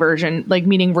European version, like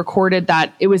meaning recorded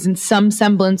that it was in some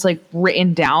semblance like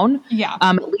written down. Yeah.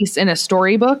 At least in a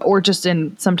storybook or just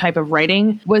in some type of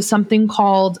writing, was something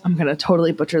called, I'm going to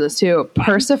totally butcher this too,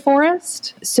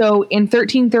 Persephorist. So in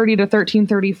 1330 to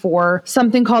 1334,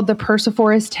 something called the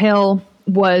Persephorist tale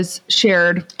was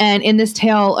shared. And in this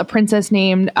tale, a princess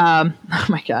named, Zellandine,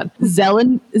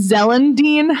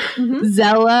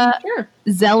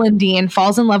 Zellandine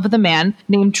falls in love with a man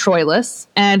named Troilus,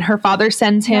 and her father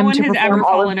sends him to perform. No one has ever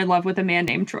fallen in love with a man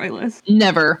named Troilus.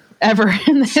 Never, ever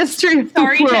in the history of the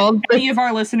world. Sorry to any of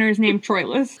our listeners named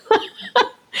Troilus.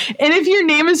 And if your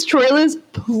name is Troilus,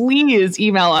 please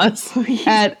email us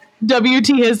at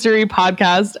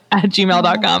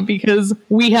WTHistoryPodcast@gmail.com because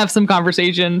we have some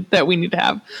conversation that we need to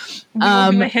have.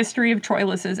 We'll do a history of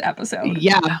Troilus's episode.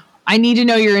 Yeah. I need to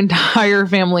know your entire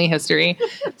family history.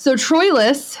 So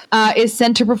Troilus is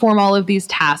sent to perform all of these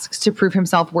tasks to prove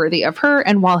himself worthy of her.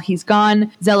 And while he's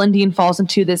gone, Zellandine falls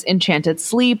into this enchanted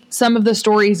sleep. Some of the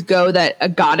stories go that a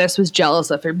goddess was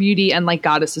jealous of her beauty and, like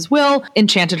goddesses will,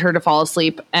 enchanted her to fall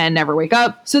asleep and never wake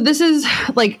up. So this is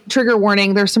like trigger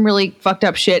warning. There's some really fucked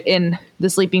up shit in the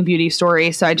Sleeping Beauty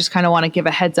story. So I just kind of want to give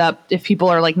a heads up if people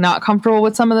are like not comfortable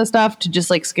with some of the stuff to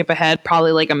just like skip ahead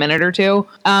probably like a minute or two.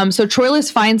 So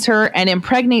Troilus finds her and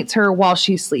impregnates her while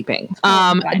she's sleeping.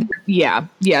 Yeah.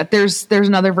 There's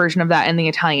another version of that in the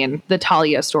Italian, the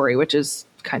Talia story, which is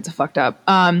kinds of fucked up.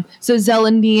 So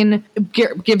Zellandine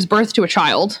gives birth to a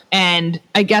child, and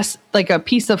I guess like a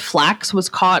piece of flax was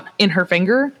caught in her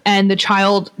finger, and the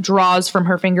child draws from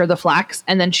her finger the flax,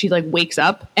 and then she like wakes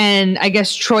up, and I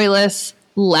guess Troilus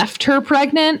left her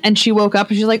pregnant, and she woke up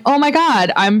and she's like, oh my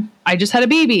God, I just had a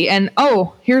baby, and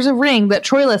oh, here's a ring that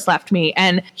Troilus left me,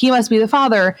 and he must be the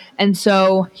father. And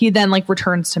so he then like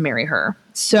returns to marry her.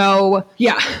 So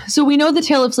yeah, so we know the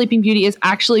tale of Sleeping Beauty is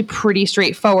actually pretty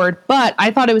straightforward, but I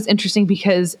thought it was interesting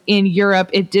because in Europe,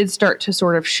 it did start to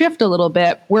sort of shift a little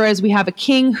bit, whereas we have a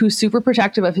king who's super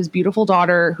protective of his beautiful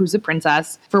daughter, who's a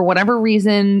princess. For whatever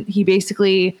reason, he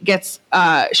basically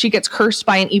she gets cursed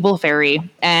by an evil fairy,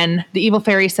 and the evil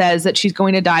fairy says that she's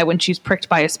going to die when she's pricked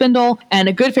by a spindle, and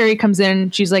a good fairy comes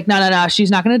in. She's like, no,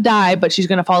 she's not going to die, but she's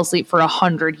going to fall asleep for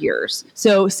 100 years.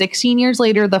 So 16 years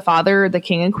later, the father, the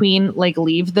king and queen, like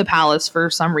leave the palace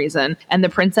for some reason, and the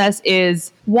princess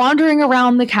is wandering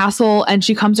around the castle, and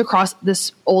she comes across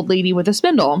this old lady with a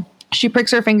spindle. She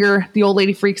pricks her finger. The old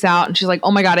lady freaks out and she's like,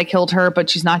 oh my God, I killed her, but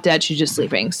she's not dead. She's just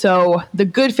sleeping. So the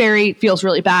good fairy feels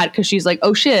really bad because she's like,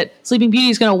 oh shit, Sleeping Beauty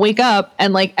is going to wake up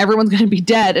and like everyone's going to be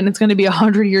dead and it's going to be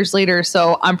 100 years later.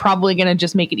 So I'm probably going to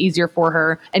just make it easier for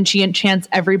her. And she enchants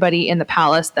everybody in the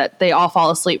palace that they all fall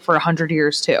asleep for 100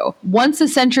 years too. Once a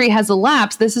century has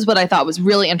elapsed, this is what I thought was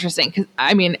really interesting. Because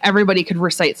I mean, everybody could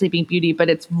recite Sleeping Beauty, but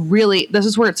it's really, this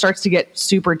is where it starts to get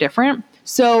super different.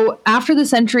 So after the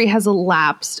century has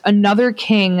elapsed, another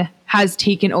king has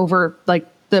taken over like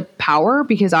the power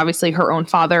because obviously her own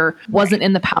father wasn't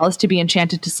in the palace to be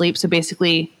enchanted to sleep. So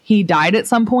basically he died at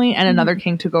some point and another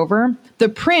king took over. The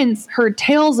prince heard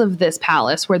tales of this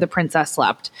palace where the princess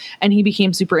slept and he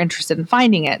became super interested in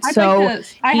finding it.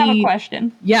 I have a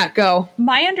question. Yeah, go.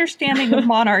 My understanding of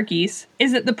monarchies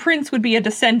is that the prince would be a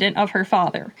descendant of her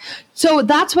father. So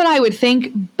that's what I would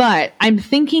think, but I'm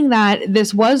thinking that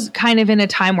this was kind of in a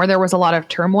time where there was a lot of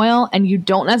turmoil and you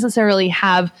don't necessarily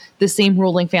have the same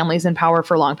ruling families in power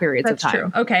for long periods of time.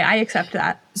 That's true. Okay, I accept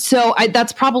that. So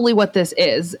that's probably what this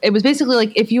is. It was basically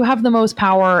like, if you have the most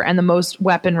power and the most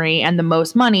weaponry and the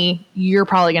most money, you're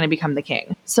probably going to become the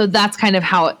king. So that's kind of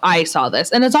how I saw this.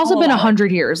 And it's also been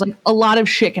 100 years. Like a lot of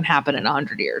shit can happen in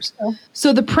 100 years. Oh.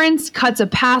 So the prince cuts a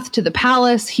path to the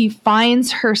palace. He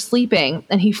finds her sleeping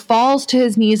and he falls to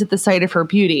his knees at the sight of her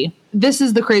beauty. This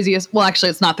is the craziest. Well,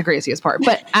 actually, it's not the craziest part.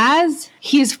 But as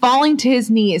he's falling to his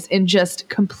knees in just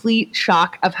complete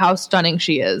shock of how stunning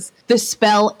she is, the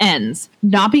spell ends.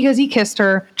 Not because he kissed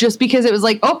her, just because it was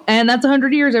like, oh, and that's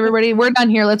 100 years, everybody. We're done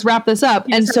here. Let's wrap this up.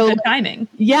 And so timing.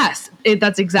 Yes,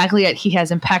 that's exactly it. He has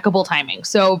impeccable timing.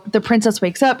 So the princess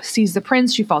wakes up, sees the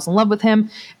prince. She falls in love with him.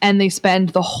 And they spend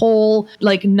the whole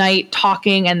like night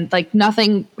talking and like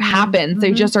nothing happens. Mm-hmm.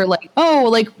 They just are like, oh,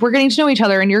 like we're getting to know each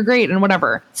other and you're great and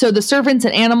whatever. So the servants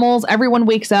and animals, everyone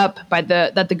wakes up by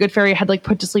that the good fairy had like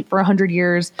put to sleep for 100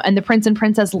 years. And the prince and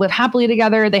princess live happily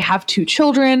together. They have 2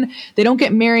 children. They don't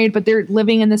get married, but they're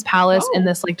living in this palace in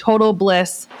this like total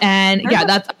bliss. And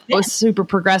that was super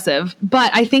progressive.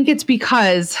 But I think it's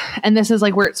because, and this is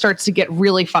like where it starts to get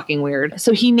really fucking weird.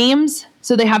 So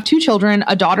they have 2 children,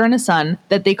 a daughter and a son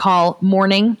that they call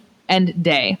Morning and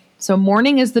Day. So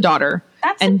Morning is the daughter.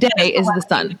 And Day is the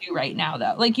son. Do right now,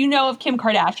 though, like if Kim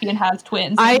Kardashian has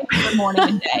twins, Morning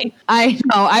and Day. I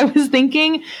know. I was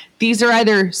thinking these are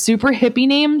either super hippie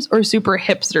names or super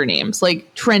hipster names,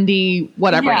 like trendy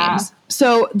whatever names.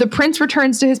 So the prince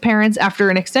returns to his parents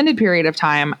after an extended period of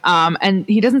time, and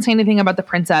he doesn't say anything about the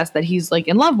princess that he's like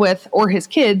in love with or his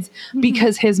kids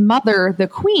because his mother, the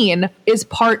queen, is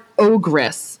part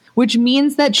ogress, which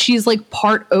means that she's like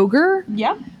part ogre.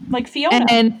 Yeah. Like Fiona.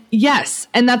 And yes,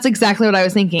 and that's exactly what I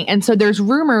was thinking. And so there's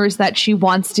rumors that she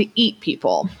wants to eat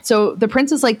people. So the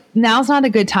prince is like, now's not a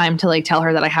good time to like tell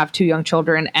her that I have 2 young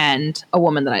children and a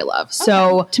woman that I love. Okay.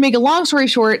 So to make a long story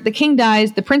short, the king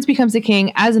dies, the prince becomes the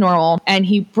king as normal, and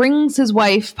he brings his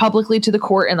wife publicly to the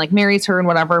court and like marries her and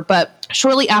whatever. But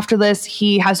shortly after this,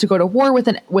 he has to go to war with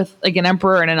an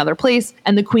emperor in another place.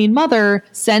 And the queen mother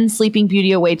sends Sleeping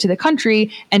Beauty away to the country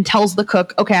and tells the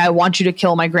cook, okay, I want you to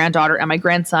kill my granddaughter and my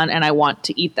grandson and I want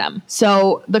to eat them.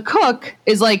 So the cook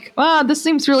is like, this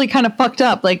seems really kind of fucked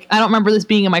up. Like, I don't remember this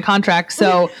being in my contract.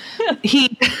 So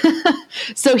he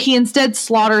instead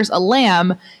slaughters a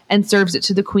lamb and serves it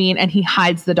to the queen, and he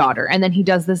hides the daughter. And then he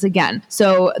does this again.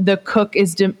 So the cook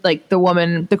is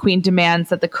the queen demands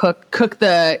that the cook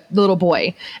the little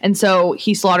boy. And so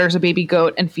he slaughters a baby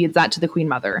goat and feeds that to the queen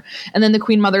mother. And then the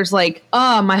queen mother's like,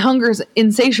 my hunger's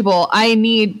insatiable. I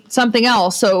need something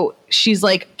else. So she's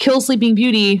like, kill Sleeping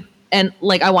Beauty. And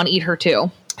like, I want to eat her too.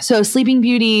 So Sleeping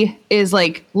Beauty is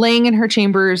like laying in her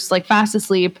chambers, like fast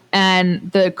asleep.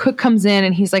 And the cook comes in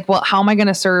and he's like, well, how am I going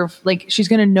to serve? Like, she's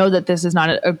going to know that this is not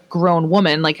a grown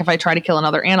woman. Like if I try to kill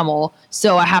another animal,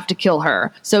 so I have to kill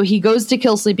her. So he goes to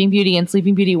kill Sleeping Beauty and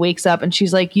Sleeping Beauty wakes up and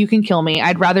she's like, you can kill me.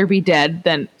 I'd rather be dead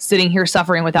than sitting here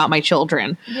suffering without my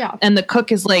children. Yeah. And the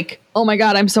cook is like, oh my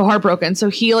God, I'm so heartbroken. So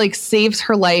he like saves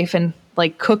her life and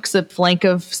like cooks a flank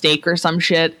of steak or some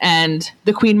shit. And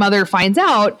the queen mother finds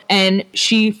out and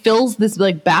she fills this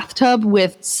like bathtub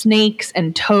with snakes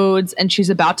and toads. And she's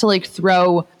about to like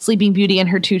throw Sleeping Beauty and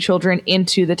her 2 children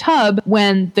into the tub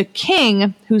when the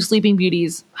king, who's Sleeping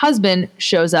Beauty's husband,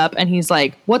 shows up and he's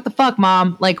like, what the fuck,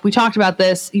 mom? Like, we talked about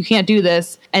this. You can't do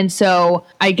this. And so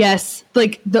I guess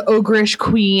like the ogreish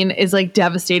queen is like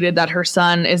devastated that her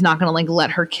son is not going to like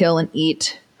let her kill and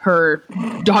eat her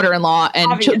daughter-in-law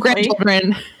and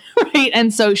grandchildren, right?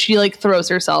 And so she like throws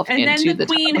herself into the tub. And then the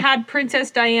queen had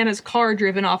Princess Diana's car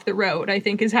driven off the road, I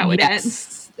think is how it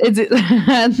ends.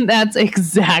 That's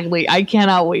exactly. I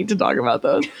cannot wait to talk about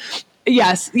those.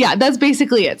 Yes. Yeah, that's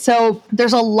basically it. So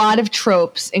there's a lot of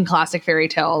tropes in classic fairy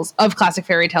tales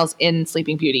in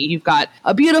Sleeping Beauty. You've got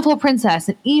a beautiful princess,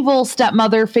 an evil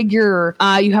stepmother figure.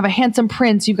 You have a handsome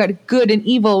prince. You've got good and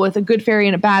evil with a good fairy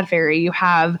and a bad fairy. You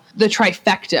have the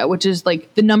trifecta, which is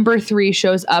like the number 3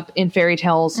 shows up in fairy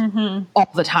tales all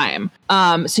the time.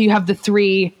 So you have the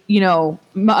 3,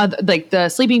 like the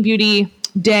Sleeping Beauty,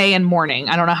 day and morning.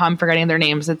 I don't know how I'm forgetting their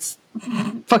names. It's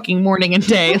fucking morning and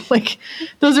day. Like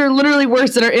those are literally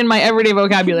words that are in my everyday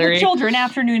vocabulary. The children,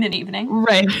 afternoon and evening.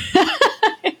 Right.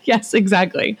 Yes,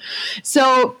 exactly.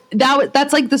 So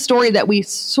that's like the story that we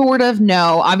sort of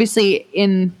know. Obviously,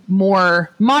 in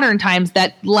more modern times,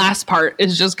 that last part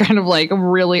is just kind of like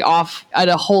really off at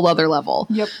a whole other level.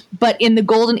 Yep. But in the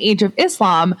golden age of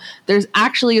Islam, there's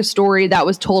actually a story that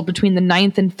was told between the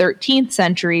 9th and 13th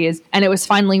centuries, and it was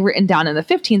finally written down in the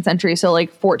 15th century, so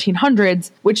like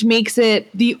 1400s, which makes it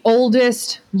the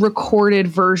oldest recorded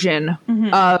version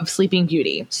of Sleeping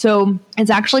Beauty. So it's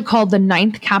actually called The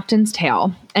Ninth Captain's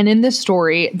Tale. And in this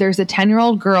story, there's a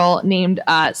 10-year-old girl named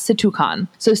Situ Khan.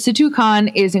 So Situ Khan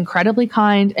is incredibly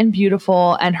kind and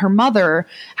beautiful, and her mother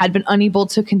had been unable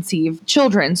to conceive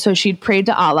children. So she'd prayed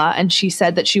to Allah, and she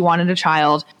said that she wanted a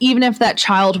child, even if that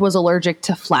child was allergic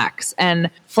to flax. And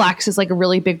flax is like a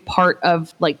really big part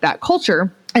of like that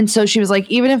culture. And so she was like,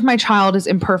 even if my child is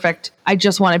imperfect, I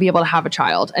just want to be able to have a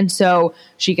child. And so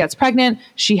she gets pregnant.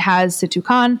 She has Situ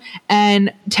Khan,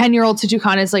 and 10-year-old Situ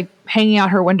Khan is like hanging out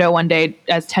her window one day,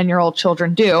 as 10-year-old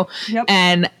children do. Yep.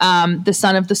 And the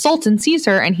son of the Sultan sees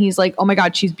her, and he's like, oh my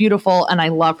God, she's beautiful, and I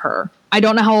love her. I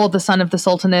don't know how old the son of the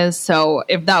Sultan is, so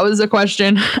if that was a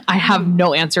question, I have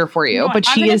no answer for you. But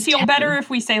I'm she gonna is feel 10. better if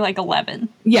we say like 11.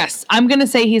 Yes, I'm going to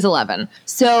say he's 11.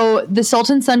 So the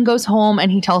Sultan's son goes home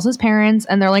and he tells his parents,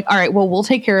 and they're like, all right, well, we'll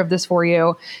take care of this for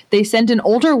you. They send an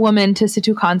older woman to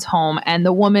Situ Khan's home, and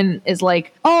the woman is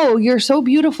like, oh, you're so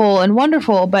beautiful and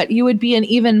wonderful, but you would be an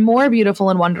even more beautiful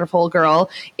and wonderful girl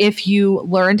if you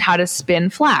learned how to spin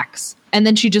flax. And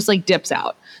then she just like dips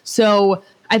out. So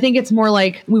I think it's more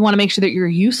like, we want to make sure that you're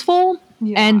useful.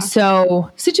 Yeah. And so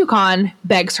Situ Khan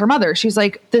begs her mother. She's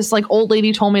like, this like old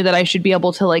lady told me that I should be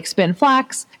able to like spin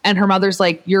flax. And her mother's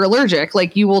like, you're allergic.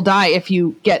 Like you will die if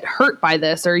you get hurt by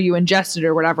this or you ingest it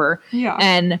or whatever. Yeah.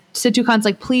 And Situ Khan's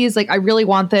like, please, like, I really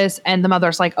want this. And the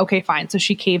mother's like, okay, fine. So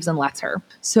she caves and lets her.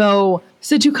 So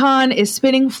Situ Khan is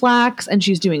spinning flax and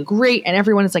she's doing great. And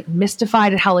everyone is like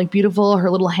mystified at how like beautiful her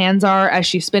little hands are as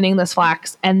she's spinning this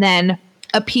flax. And then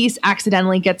a piece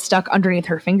accidentally gets stuck underneath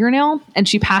her fingernail and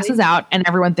she passes out, and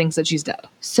everyone thinks that she's dead.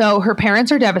 So her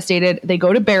parents are devastated. They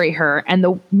go to bury her, and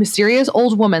the mysterious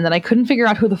old woman that I couldn't figure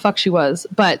out who the fuck she was,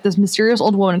 but this mysterious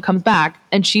old woman comes back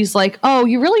and she's like, oh,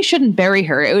 you really shouldn't bury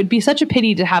her. It would be such a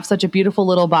pity to have such a beautiful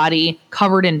little body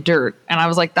covered in dirt. And I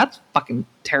was like, that's fucking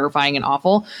terrifying and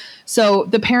awful. So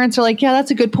the parents are like, yeah,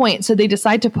 that's a good point. So they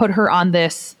decide to put her on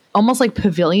this almost like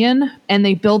pavilion, and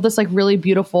they build this like really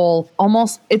beautiful,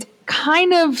 it's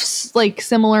kind of like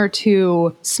similar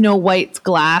to Snow White's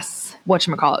glass,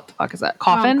 whatchamacallit, the fuck is that?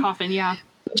 Coffin? Coffin, yeah.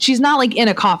 She's not like in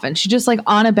a coffin. She's just like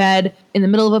on a bed in the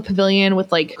middle of a pavilion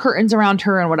with like curtains around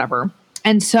her and whatever.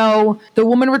 And so the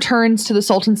woman returns to the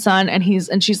Sultan's son, and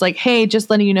she's like, hey, just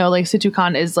letting you know, like Situ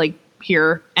Khan is like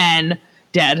here and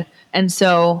dead. And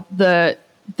so the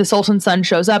Sultan's son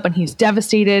shows up and he's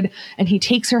devastated, and he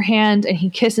takes her hand and he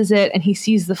kisses it, and he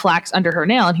sees the flax under her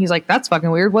nail, and he's like, that's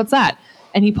fucking weird. What's that?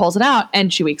 And he pulls it out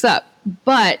and she wakes up.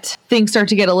 But things start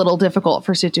to get a little difficult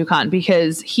for Situ Khan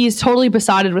because he's totally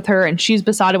besotted with her and she's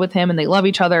besotted with him, and they love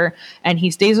each other, and he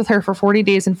stays with her for 40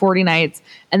 days and 40 nights.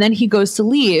 And then he goes to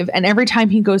leave, and every time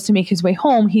he goes to make his way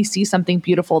home, he sees something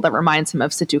beautiful that reminds him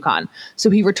of Situ Khan. So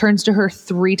he returns to her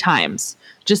 3 times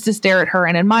just to stare at her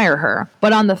and admire her.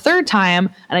 But on the 3rd time,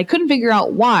 and I couldn't figure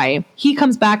out why, he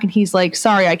comes back and he's like,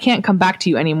 sorry, I can't come back to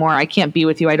you anymore. I can't be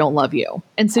with you. I don't love you.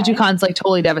 And Situ Khan's like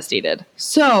totally devastated.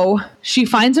 So she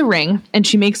finds a ring and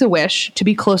she makes a wish to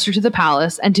be closer to the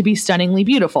palace and to be stunningly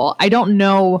beautiful. I don't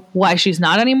know why she's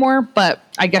not anymore, but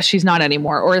I guess she's not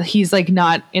anymore, or he's like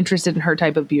not interested in her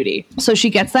type of beauty. So she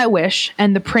gets that wish,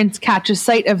 and the prince catches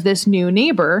sight of this new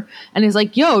neighbor and is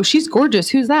like, yo, she's gorgeous.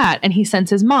 Who's that? And he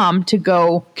sends his mom to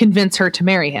go convince her to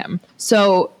marry him.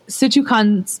 So Situ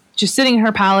Khan's just sitting in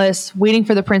her palace waiting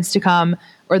for the prince to come,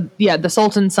 the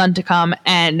Sultan's son to come,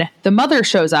 and the mother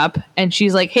shows up and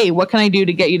she's like, hey, what can I do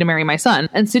to get you to marry my son?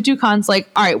 And Situ Khan's like,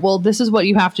 all right, well, this is what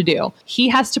you have to do. He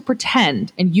has to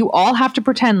pretend, and you all have to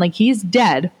pretend like he's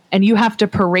dead, and you have to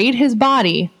parade his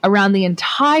body around the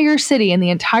entire city and the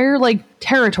entire like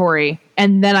territory,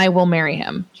 and then I will marry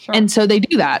him. Sure. And so they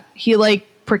do that. He like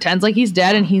pretends like he's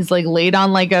dead, and he's like laid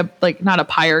on like not a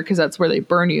pyre because that's where they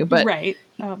burn you, but right.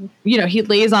 he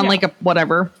lays on like a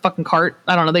whatever fucking cart.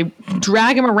 I don't know. They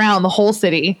drag him around the whole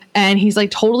city, and he's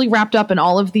like totally wrapped up in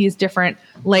all of these different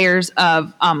layers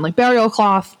of like burial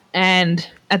cloth. And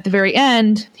at the very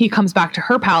end, he comes back to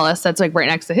her palace that's like right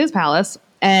next to his palace,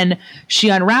 and she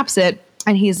unwraps it.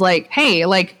 And he's like, hey,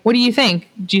 like, what do you think?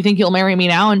 Do you think you'll marry me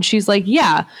now? And she's like,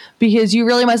 yeah, because you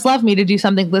really must love me to do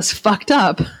something this fucked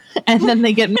up. And then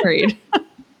they get married.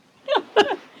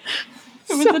 It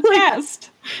was a test.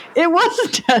 It was a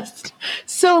test.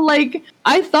 So, like,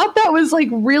 I thought that was, like,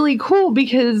 really cool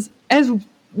because as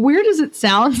weird as it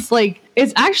sounds, like,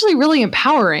 it's actually really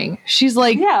empowering. She's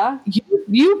like, yeah,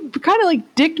 you kind of,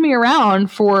 like, dicked me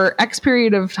around for X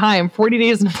period of time, 40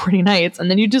 days and 40 nights. And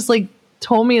then you just, like,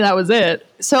 told me that was it.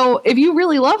 So if you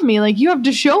really love me, like, you have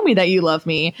to show me that you love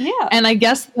me. Yeah. And I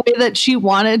guess the way that she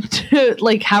wanted to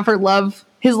like have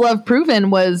his love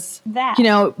proven was that,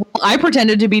 I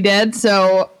pretended to be dead.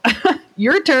 So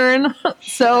your turn.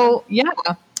 So yeah.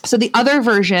 So the other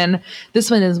version,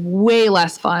 this one is way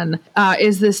less fun,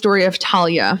 is the story of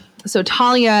Talia. So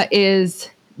Talia is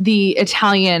the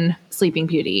Italian Sleeping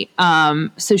Beauty.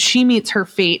 So she meets her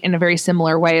fate in a very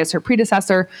similar way as her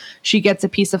predecessor. She gets a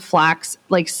piece of flax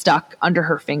like stuck under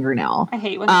her fingernail. I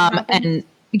hate when that happens. And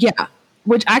yeah,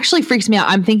 which actually freaks me out.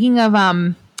 I'm thinking of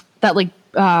that like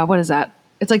what is that?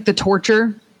 It's like the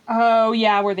torture. Oh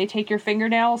yeah, where they take your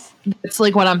fingernails. It's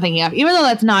like what I'm thinking of, even though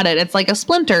that's not it. It's like a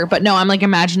splinter, but no, I'm like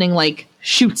imagining like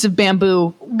shoots of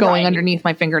bamboo going underneath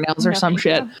my fingernails or some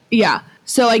shit. Yeah.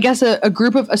 So I guess a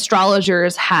group of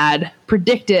astrologers had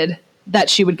predicted that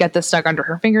she would get this stuck under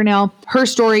her fingernail. Her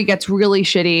story gets really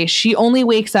shitty. She only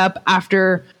wakes up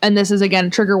after, and this is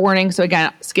again, trigger warning. So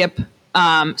again, skip.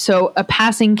 So a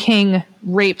passing king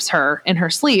rapes her in her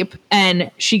sleep, and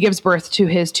she gives birth to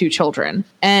his 2 children.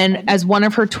 And as one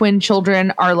of her twin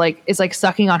children is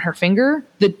sucking on her finger,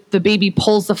 the baby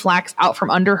pulls the flax out from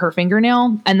under her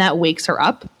fingernail, and that wakes her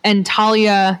up. And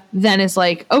Talia then is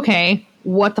like, okay,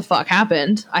 what the fuck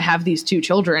happened? I have these 2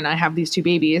 children. I have these 2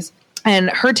 babies. And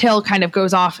her tale kind of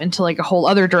goes off into like a whole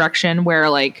other direction where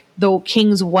like the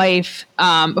king's wife,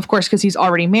 of course, because he's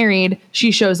already married,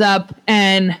 she shows up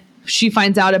and she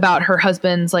finds out about her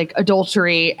husband's like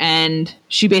adultery, and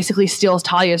she basically steals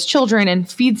Talia's children and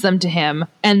feeds them to him.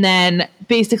 And then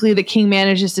basically the king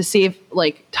manages to save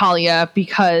like Talia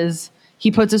because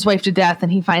he puts his wife to death,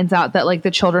 and he finds out that like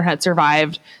the children had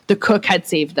survived. The cook had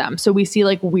saved them. So we see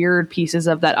like weird pieces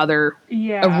of that other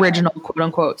original quote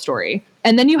unquote story.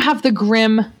 And then you have the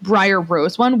Grimm Briar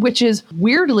Rose one, which is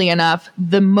weirdly enough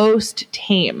the most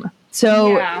tame.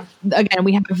 So again,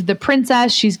 we have the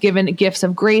princess. She's given gifts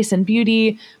of grace and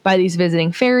beauty by these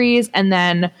visiting fairies. And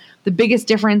then the biggest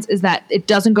difference is that it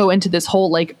doesn't go into this whole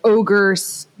like ogre,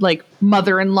 like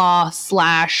mother-in-law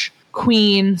 /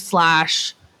 queen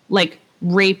 / like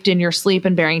raped in your sleep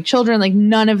and bearing children. Like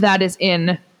none of that is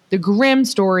in the Grimm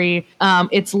story.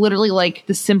 It's literally like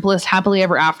the simplest happily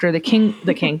ever after.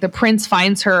 The prince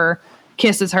finds her,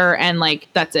 kisses her, and like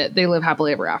that's it. They live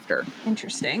happily ever after.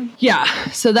 Interesting. Yeah.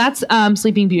 So that's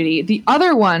Sleeping Beauty. The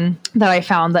other one that I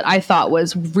found that I thought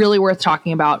was really worth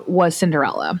talking about was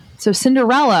Cinderella. So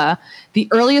Cinderella, the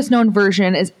earliest known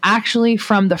version, is actually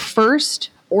from the first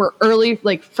or early,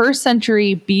 like 1st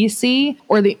century BC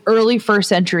or the early 1st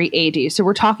century AD. So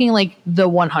we're talking like the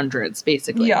 100s,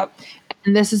 basically. Yep.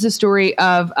 And this is a story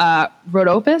of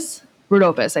Rhodopis,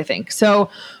 I think. So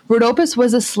Rhodopis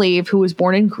was a slave who was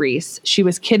born in Greece. She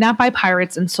was kidnapped by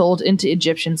pirates and sold into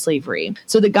Egyptian slavery.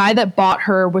 So the guy that bought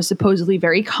her was supposedly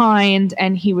very kind,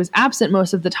 and he was absent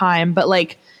most of the time, but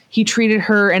like he treated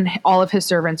her and all of his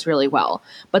servants really well.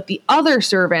 But the other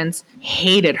servants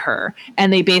hated her,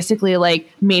 and they basically like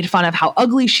made fun of how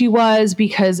ugly she was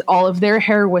because all of their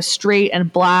hair was straight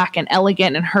and black and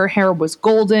elegant, and her hair was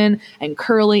golden and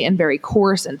curly and very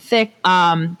coarse and thick.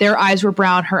 Their eyes were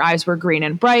brown, her eyes were green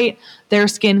and bright. Their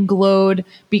skin glowed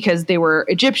because they were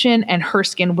Egyptian, and her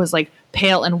skin was like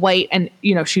pale and white, and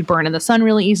she'd burn in the sun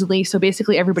really easily. So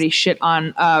basically everybody shit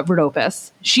on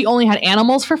Rhodopis. She only had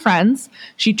animals for friends.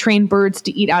 She trained birds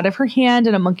to eat out of her hand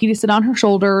and a monkey to sit on her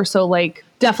shoulder. So like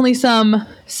definitely some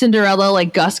Cinderella,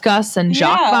 like Gus and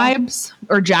Jacques vibes,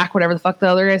 or Jack, whatever the fuck the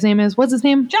other guy's name is. What's his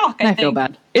name? Jock. I feel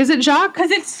bad. Is it Jacques?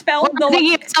 Because it's spelled I'm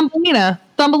thinking it's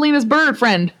Thumbelina's bird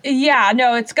friend. Yeah,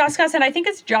 no, it's Gus, and I think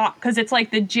it's Jock because it's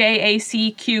like the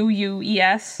JACQUES.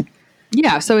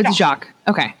 Yeah, so it's Jacques.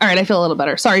 Okay. All right, I feel a little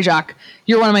better. Sorry, Jacques.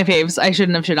 You're one of my faves. I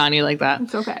shouldn't have shit on you like that.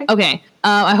 It's okay. Okay.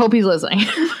 I hope he's listening.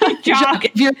 Jacques,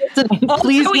 if you're listening,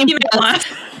 please email us.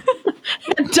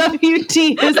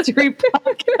 WT History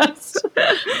Podcast.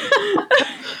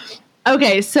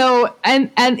 Okay, so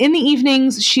and in the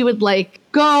evenings she would like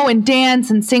go and dance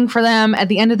and sing for them at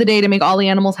the end of the day to make all the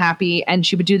animals happy, and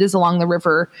she would do this along the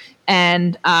river.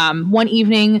 And one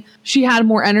evening she had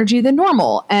more energy than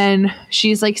normal, and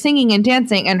she's like singing and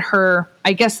dancing, and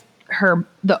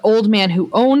the old man who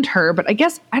owned her, but I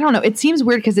guess I don't know, it seems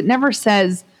weird because it never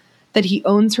says that he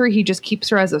owns her, he just keeps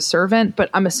her as a servant, but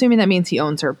I'm assuming that means he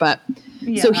owns her. But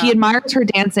so he admires her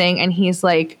dancing, and he's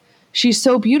like, she's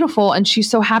so beautiful and she's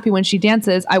so happy when she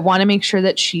dances. I want to make sure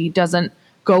that she doesn't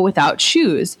go without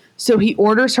shoes. So he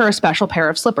orders her a special pair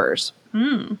of slippers.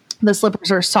 The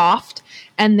slippers are soft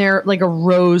and they're like a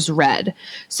rose red.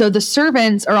 So the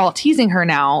servants are all teasing her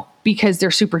now because they're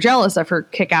super jealous of her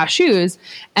kick-ass shoes.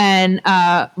 And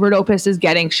Rhodopis is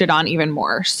getting shit on even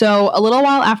more. So a little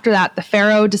while after that, the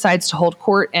pharaoh decides to hold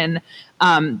court in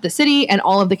the city, and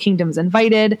all of the kingdoms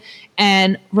invited,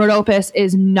 and Rhodopis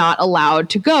is not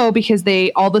allowed to go because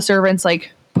all the servants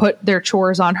like put their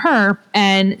chores on her.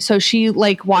 And so she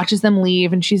like watches them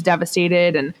leave, and she's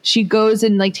devastated, and she goes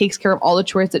and like takes care of all the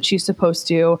chores that she's supposed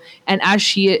to. And as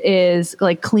she is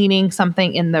like cleaning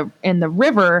something in the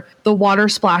river, the water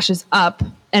splashes up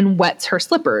and wets her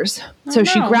slippers. So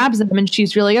she grabs them and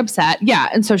she's really upset. Yeah.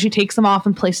 And so she takes them off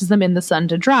and places them in the sun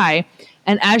to dry.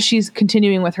 And as she's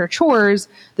continuing with her chores,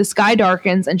 the sky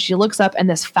darkens and she looks up, and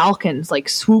this falcon like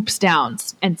swoops down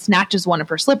and snatches one of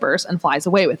her slippers and flies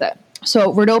away with it.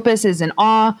 So Rhodopis is in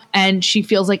awe, and she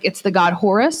feels like it's the god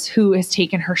Horus who has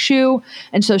taken her shoe.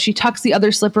 And so she tucks the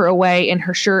other slipper away in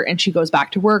her shirt, and she goes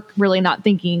back to work, really not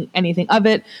thinking anything of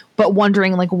it, but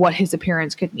wondering like what his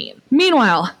appearance could mean.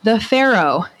 Meanwhile, the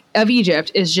pharaoh of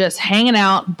Egypt is just hanging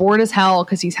out, bored as hell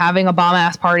because he's having a bomb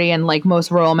ass party, and like most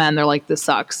royal men, they're like, this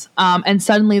sucks. And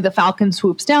suddenly the falcon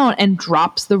swoops down and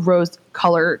drops the rose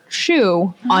colored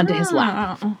shoe onto his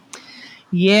lap.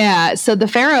 Yeah. So the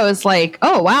pharaoh is like,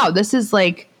 oh wow, this is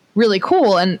like really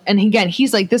cool. And again,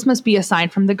 he's like, this must be a sign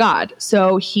from the god.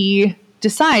 So he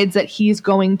decides that he's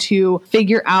going to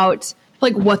figure out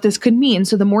like what this could mean.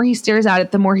 So the more he stares at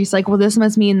it, the more he's like, well, this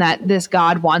must mean that this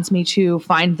god wants me to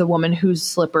find the woman whose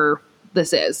slipper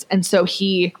this is. And so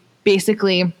he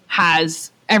basically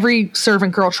has every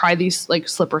servant girl try these like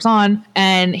slippers on,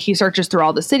 and he searches through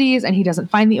all the cities and he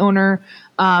doesn't find the owner.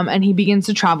 And he begins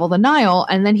to travel the Nile,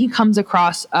 and then he comes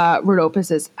across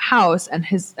Rhodopis's house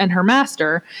and her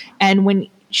master. And when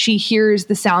she hears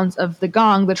the sounds of the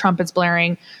gong, the trumpets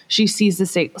blaring, she sees the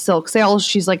silk sails.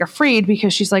 She's like afraid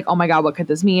because she's like, oh my God, what could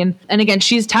this mean? And again,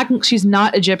 she's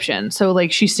not Egyptian. So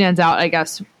like she stands out, I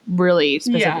guess, really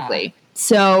specifically. Yeah.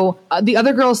 So the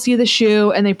other girls see the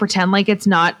shoe and they pretend like it's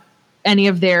not any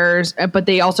of theirs, but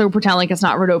they also pretend like it's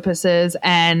not Rhodopis's,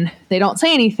 and they don't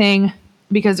say anything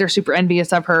because they're super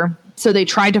envious of her. So they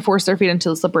tried to force their feet into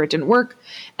the slipper. It didn't work.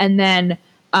 And then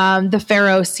the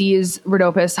pharaoh sees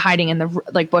Rhodopis hiding in the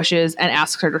like bushes and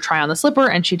asks her to try on the slipper,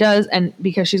 and she does. And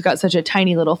because she's got such a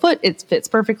tiny little foot, it fits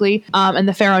perfectly. And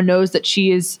the pharaoh knows that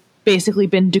she is basically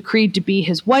been decreed to be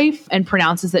his wife and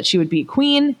pronounces that she would be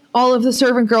queen. All of the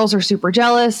servant girls are super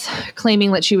jealous,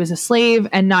 claiming that she was a slave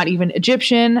and not even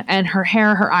Egyptian, and her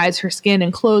hair, her eyes, her skin,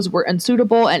 and clothes were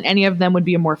unsuitable, and any of them would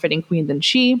be a more fitting queen than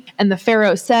she. And the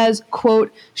pharaoh says,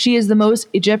 quote, she is the most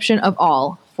Egyptian of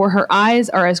all, for her eyes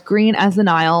are as green as the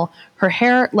Nile, her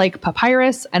hair like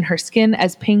papyrus, and her skin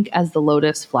as pink as the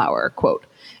lotus flower, quote.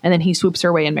 And then he swoops her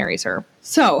away and marries her.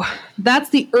 So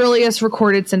that's the earliest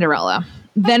recorded Cinderella.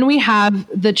 Then we have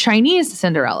the Chinese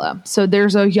Cinderella. So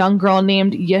there's a young girl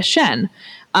named Yeshen.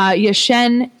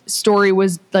 Yeshen's story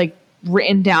was like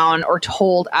written down or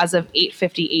told as of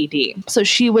 850 AD. So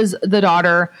she was the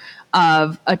daughter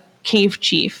of a cave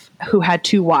chief who had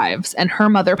 2 wives, and her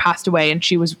mother passed away, and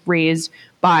she was raised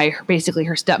by basically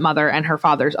her stepmother and her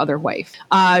father's other wife.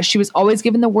 She was always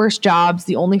given the worst jobs.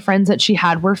 The only friends that she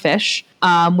had were fish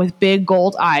with big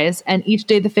gold eyes. And each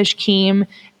day the fish came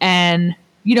and,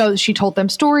 you know, she told them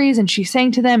stories and she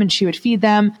sang to them and she would feed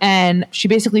them. And she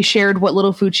basically shared what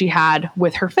little food she had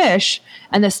with her fish.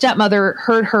 And the stepmother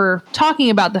heard her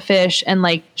talking about the fish and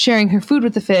like sharing her food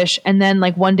with the fish. And then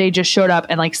like one day just showed up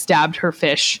and like stabbed her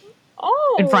fish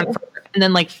in front of her and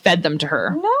then like fed them to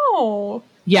her. No.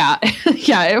 Yeah.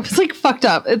 Yeah. It was like fucked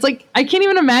up. It's like, I can't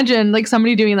even imagine like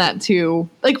somebody doing that to,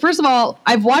 like, first of all,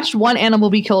 I've watched one animal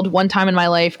be killed one time in my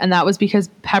life. And that was because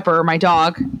Pepper, my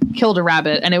dog, killed a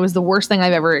rabbit. And it was the worst thing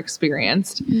I've ever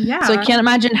experienced. Yeah. So I can't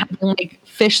imagine having like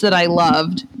fish that I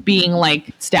loved being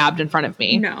like stabbed in front of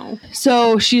me. No.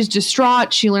 So she's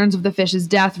distraught. She learns of the fish's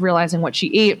death, realizing what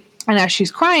she ate. And as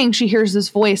she's crying, she hears this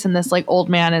voice, and this like old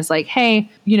man is like, hey,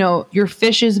 you know, your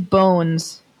fish's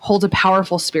bones hold a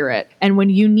powerful spirit. And when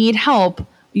you need help,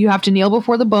 you have to kneel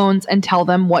before the bones and tell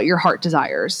them what your heart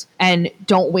desires and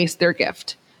don't waste their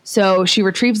gift. So she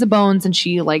retrieves the bones and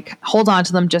she like holds on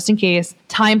to them just in case.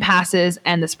 Time passes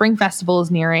and the spring festival is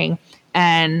nearing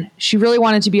and she really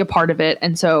wanted to be a part of it.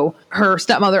 And so her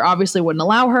stepmother obviously wouldn't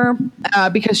allow her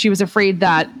because she was afraid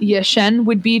that Yeshen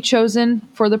would be chosen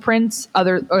for the prince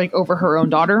over her own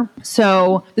daughter.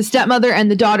 So the stepmother and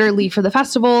the daughter leave for the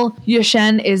festival.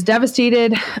 Yeshen is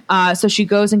devastated. So she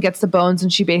goes and gets the bones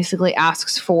and she basically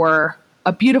asks for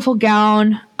a beautiful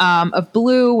gown of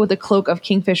blue with a cloak of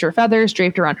kingfisher feathers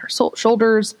draped around her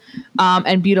shoulders,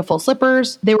 and beautiful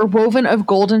slippers. They were woven of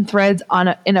golden threads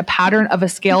in a pattern of a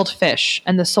scaled fish,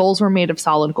 and the soles were made of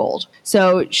solid gold.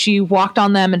 So she walked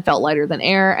on them and felt lighter than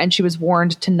air, and she was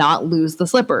warned to not lose the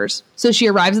slippers. So she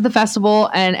arrives at the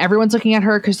festival, and everyone's looking at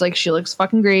her because like she looks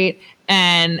fucking great.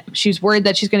 And she's worried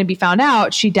that she's going to be found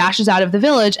out. She dashes out of the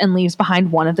village and leaves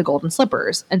behind one of the golden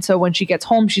slippers. And so when she gets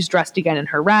home, she's dressed again in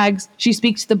her rags. She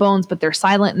speaks to the bones, but they're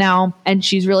silent now. And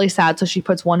she's really sad. So she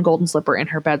puts one golden slipper in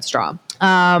her bed straw.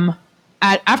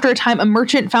 After a time, a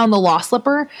merchant found the lost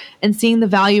slipper and seeing the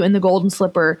value in the golden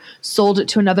slipper, sold it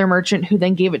to another merchant who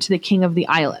then gave it to the king of the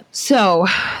island. So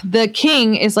the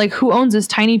king is like, who owns this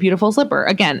tiny, beautiful slipper?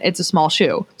 Again, it's a small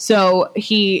shoe. So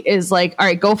he is like, all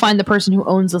right, go find the person who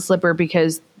owns the slipper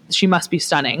because she must be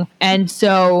stunning. And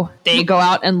so they go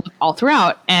out and look all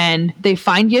throughout and they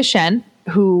find Yeshen,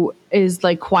 who is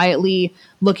like quietly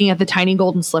looking at the tiny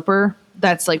golden slipper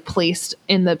that's like placed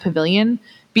in the pavilion.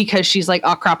 Because she's like,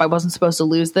 oh crap, I wasn't supposed to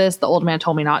lose this. The old man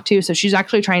told me not to. So she's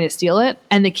actually trying to steal it.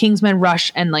 And the king's men rush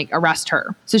and like arrest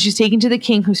her. So she's taken to the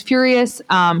king, who's furious.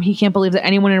 He can't believe that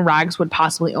anyone in rags would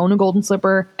possibly own a golden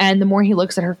slipper. And the more he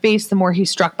looks at her face, the more he's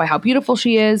struck by how beautiful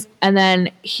she is. And then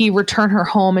he returned her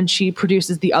home and she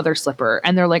produces the other slipper.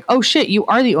 And they're like, oh shit, you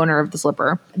are the owner of the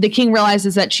slipper. The king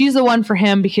realizes that she's the one for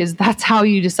him because that's how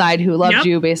you decide who loves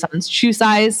you based on shoe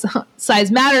size.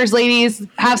 Size matters, ladies.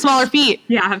 Have smaller feet.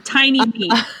 Yeah, have tiny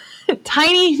feet.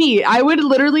 Tiny feet. I would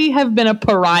literally have been a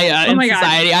pariah in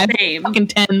society. I have fucking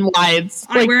 10 wides.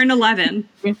 I wear an 11.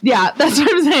 Yeah, that's what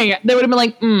I'm saying. They would have been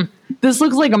like, this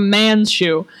looks like a man's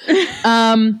shoe.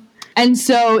 And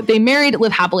so they married,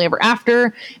 lived happily ever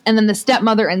after. And then the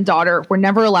stepmother and daughter were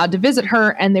never allowed to visit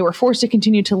her, and they were forced to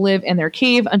continue to live in their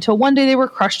cave until one day they were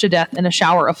crushed to death in a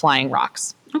shower of flying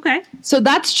rocks. Okay. So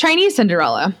that's Chinese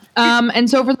Cinderella. And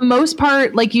so for the most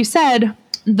part, like you said,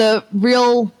 the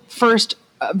real first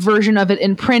version of it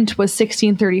in print was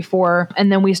 1634,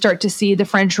 and then we start to see the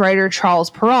French writer Charles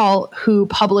Perrault, who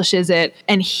publishes it,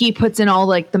 and he puts in all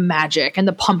like the magic and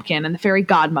the pumpkin and the fairy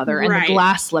godmother and the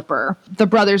glass slipper. The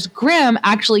Brothers Grimm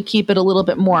actually keep it a little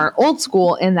bit more old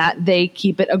school in that they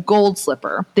keep it a gold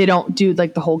slipper. They don't do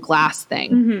like the whole glass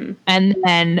thing. And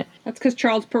then that's because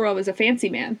Charles Perrault is a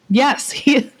fancy man. Yes,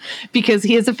 because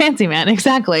he is a fancy man.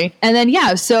 Exactly. And then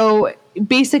so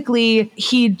basically,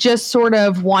 he just sort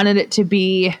of wanted it to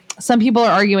be, some people are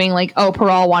arguing like, oh,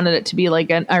 Perrault wanted it to be like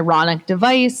an ironic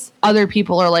device. Other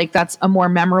people are like, that's a more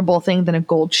memorable thing than a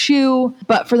gold shoe.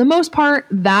 But for the most part,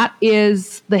 that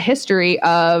is the history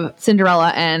of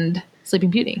Cinderella and Sleeping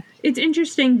Beauty. It's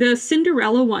interesting. The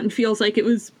Cinderella one feels like it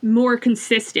was more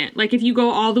consistent. Like if you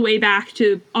go all the way back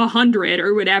to 100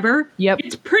 or whatever,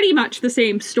 it's pretty much the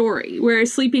same story.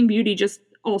 Whereas Sleeping Beauty just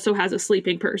also has a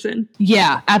sleeping person.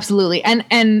 Yeah, absolutely.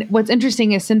 And what's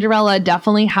interesting is Cinderella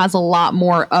definitely has a lot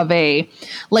more of a,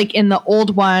 like in the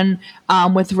old one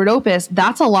with Rhodopis,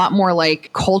 that's a lot more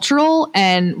like cultural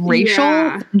and racial,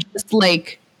 than just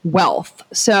like wealth.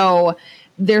 So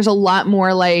there's a lot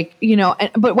more like,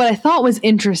 but what I thought was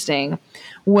interesting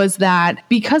was that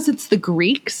because it's the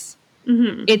Greeks,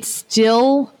 it's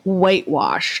still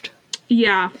whitewashed.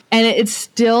 Yeah. And it's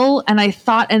still, and I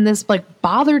thought, and this like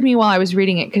bothered me while I was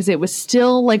reading it because it was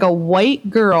still like a white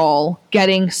girl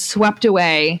getting swept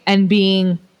away and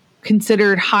being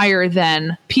considered higher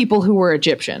than people who were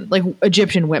Egyptian, like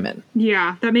Egyptian women.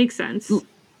 Yeah, that makes sense.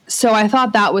 So I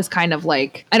thought that was kind of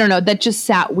like, I don't know, that just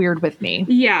sat weird with me.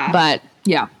 Yeah. But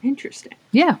yeah. Interesting.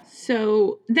 Yeah.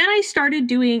 So then I started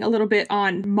doing a little bit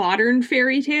on modern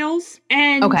fairy tales.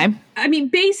 And I mean,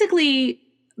 basically,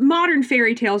 modern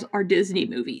fairy tales are Disney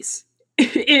movies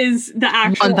is the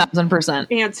actual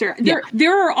 1000% answer.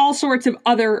 There are all sorts of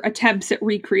other attempts at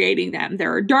recreating them.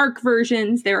 There are dark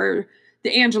versions. There are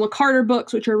the Angela Carter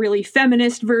books, which are really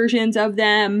feminist versions of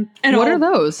them. And what are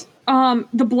those?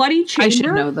 The Bloody Chamber. I should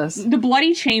know this. The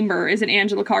Bloody Chamber is an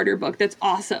Angela Carter book that's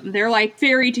awesome. They're like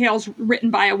fairy tales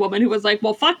written by a woman who was like,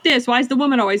 well, fuck this. Why is the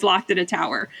woman always locked in a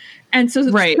tower? And so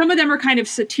some of them are kind of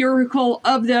satirical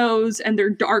of those, and they're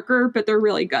darker, but they're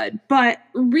really good. But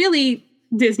really,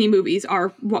 Disney movies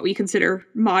are what we consider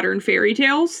modern fairy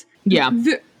tales. Yeah.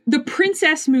 The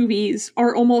princess movies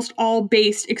are almost all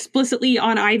based explicitly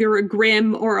on either a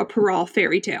Grimm or a Perrault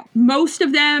fairy tale. Most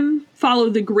of them follow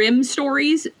the Grimm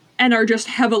stories and are just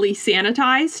heavily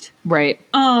sanitized. Right.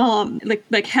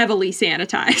 Like heavily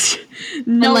sanitized.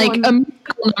 No, like a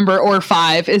musical number or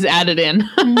 5 is added in.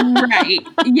 Right.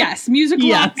 Yes.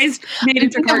 Musicalized, made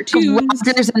into cartoons.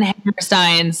 Rodgers and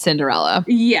Hammerstein's Cinderella.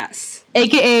 Yes.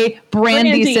 AKA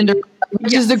Brandy Cinderella,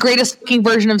 which is the greatest looking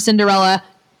version of Cinderella.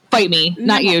 Fight me,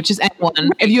 not you, just anyone.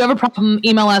 Right. If you have a problem,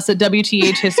 email us at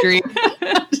WTH History.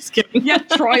 Just kidding. Yeah,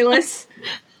 Troilus.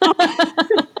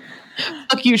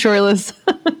 Fuck you, Troilus.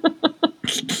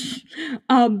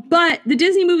 But the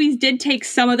Disney movies did take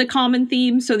some of the common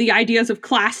themes, so the ideas of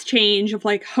class change, of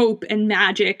like hope and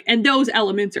magic, and those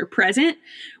elements are present,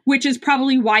 which is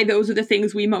probably why those are the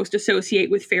things we most associate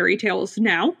with fairy tales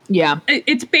now. Yeah.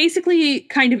 It's basically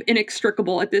kind of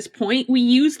inextricable at this point. We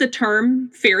use the term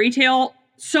fairy tale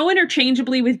so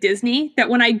interchangeably with Disney that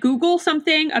when I Google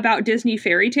something about Disney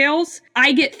fairy tales,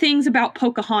 I get things about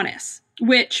Pocahontas,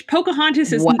 which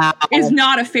Pocahontas is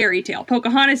not a fairy tale.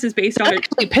 Pocahontas is based on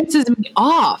actually pisses me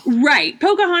off. Right.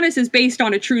 Pocahontas is based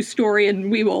on a true story, and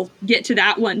we will get to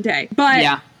that one day.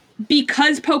 But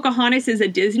because Pocahontas is a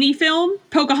Disney film,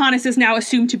 Pocahontas is now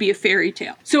assumed to be a fairy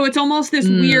tale. So it's almost this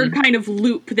weird kind of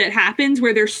loop that happens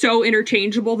where they're so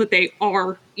interchangeable that they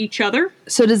are each other.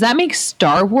 So does that make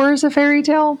Star Wars a fairy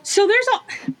tale? So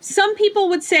some people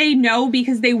would say no,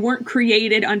 because they weren't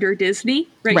created under Disney.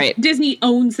 Right. Disney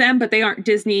owns them, but they aren't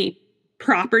Disney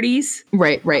properties.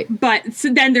 Right. But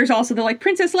so then there's also the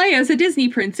Princess Leia is a Disney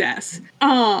princess.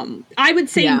 I would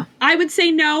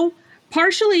say no,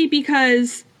 partially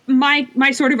because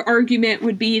my sort of argument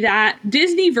would be that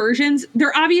Disney versions,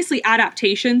 they're obviously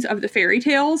adaptations of the fairy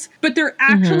tales, but they're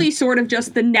actually sort of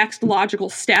just the next logical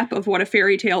step of what a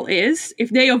fairy tale is.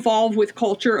 If they evolve with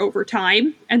culture over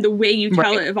time and the way you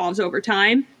tell it evolves over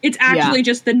time, it's actually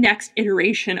just the next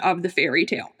iteration of the fairy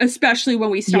tale, especially when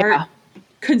we start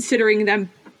considering them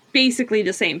basically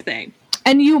the same thing.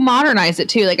 And you modernize it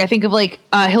too. Like I think of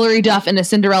Hilary Duff in A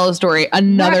Cinderella Story,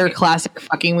 another classic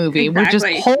fucking movie. Exactly. We're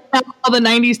just pulling out all the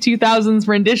 90s, 2000s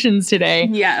renditions today.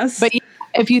 Yes. But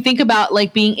if you think about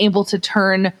being able to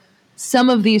turn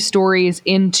some of these stories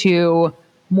into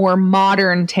more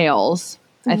modern tales,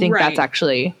 I think that's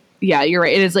actually, you're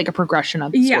right. It is like a progression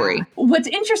of the story. What's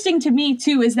interesting to me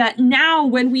too is that now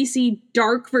when we see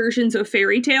dark versions of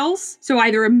fairy tales, so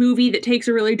either a movie that takes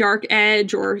a really dark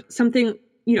edge or something,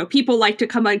 people like to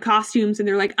come on costumes and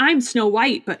they're like, I'm Snow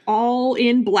White, but all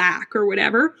in black or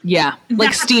whatever. Yeah.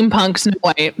 Like steampunk Snow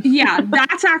White.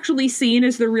 That's actually seen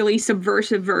as the really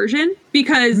subversive version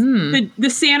because the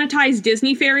sanitized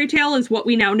Disney fairy tale is what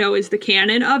we now know is the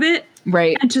canon of it.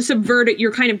 Right. And to subvert it,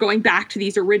 you're kind of going back to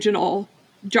these original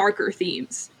darker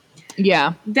themes.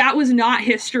 Yeah. That was not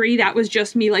history. That was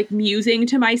just me musing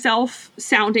to myself,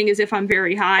 sounding as if I'm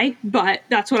very high, but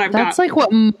that's what I've got. That's like what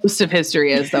most of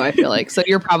history is, though, I feel like. So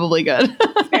you're probably good.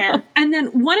 Fair. And then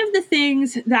one of the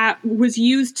things that was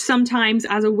used sometimes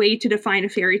as a way to define a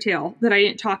fairy tale that I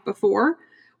didn't talk before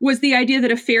was the idea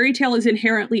that a fairy tale is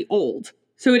inherently old.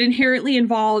 So it inherently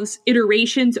involves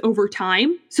iterations over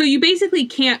time. So you basically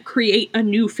can't create a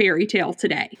new fairy tale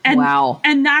today.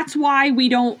 And that's why we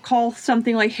don't call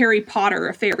something like Harry Potter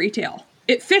a fairy tale.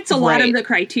 It fits a lot of the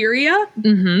criteria,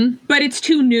 but it's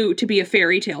too new to be a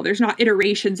fairy tale. There's not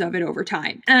iterations of it over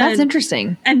time. And that's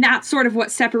interesting. And that's sort of what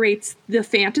separates the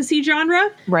fantasy genre.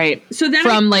 Right. So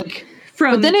then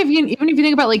but then even if you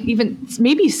think about even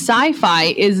maybe sci-fi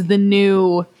is the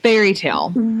new fairy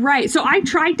tale. Right. So I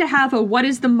tried to have what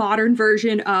is the modern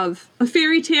version of a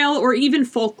fairy tale or even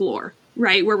folklore,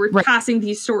 right? Where we're passing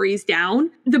these stories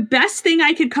down. The best thing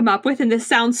I could come up with, and this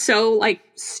sounds so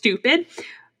stupid,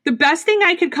 the best thing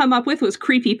I could come up with was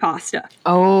creepypasta.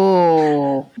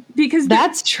 Oh. Because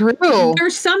that's true.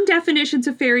 There's some definitions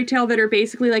of fairy tale that are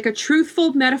basically a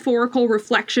truthful metaphorical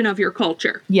reflection of your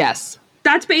culture. Yes.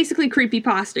 That's basically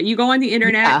creepypasta. You go on the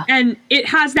internet and it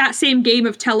has that same game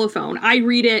of telephone. I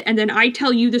read it and then I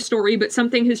tell you the story, but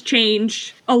something has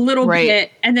changed a little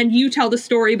bit. And then you tell the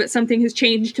story, but something has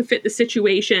changed to fit the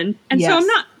situation. And so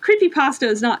creepypasta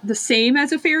is not the same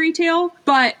as a fairy tale,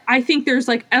 but I think there's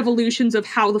evolutions of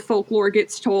how the folklore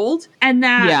gets told. And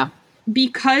that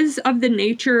because of the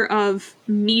nature of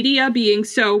media being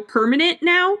so permanent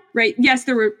now, right? Yes,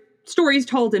 there were stories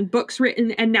told and books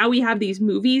written, and now we have these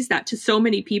movies that to so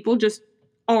many people just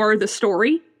are the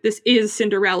story. This is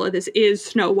Cinderella, this is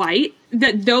Snow White,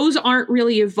 that those aren't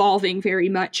really evolving very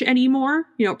much anymore.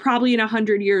 Probably in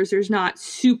 100 years, there's not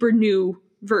super new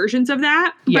versions of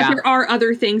that. Yeah. But there are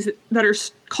other things that are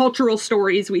cultural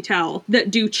stories we tell that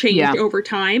do change over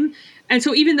time. And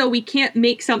so even though we can't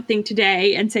make something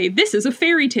today and say, this is a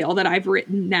fairy tale that I've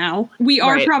written now, we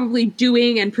are probably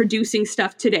doing and producing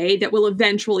stuff today that will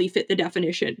eventually fit the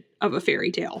definition of a fairy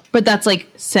tale. But that's like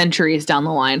centuries down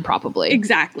the line, probably.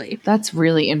 Exactly. That's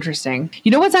really interesting.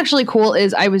 You know what's actually cool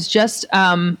is I was just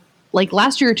like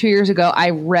last year or 2 years ago,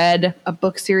 I read a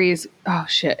book series. Oh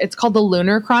shit. It's called The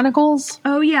Lunar Chronicles.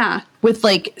 Oh yeah. With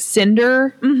like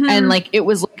Cinder. And like it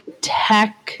was like a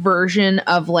tech version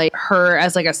of like her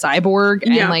as like a cyborg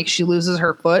and like she loses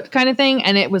her foot kind of thing.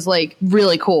 And it was like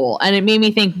really cool. And it made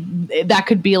me think that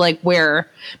could be like where,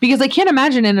 because I can't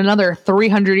imagine in another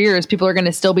 300 years, people are going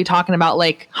to still be talking about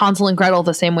like Hansel and Gretel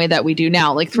the same way that we do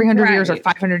now. Like 300 years or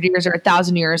 500 years or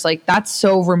 1,000 years. Like that's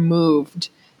so removed.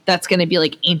 That's going to be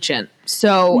like ancient.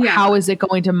 So how is it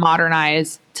going to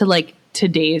modernize to like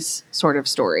today's sort of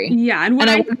story? Yeah. And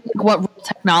I wonder like, what role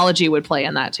technology would play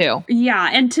in that too. Yeah.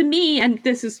 And to me, and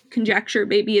this is conjecture,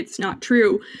 maybe it's not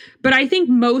true, but I think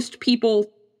most people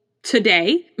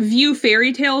today view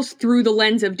fairy tales through the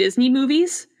lens of Disney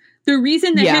movies. The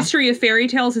reason the history of fairy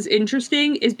tales is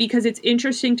interesting is because it's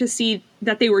interesting to see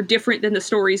that they were different than the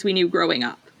stories we knew growing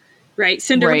up. Right?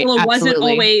 Cinderella wasn't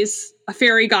always a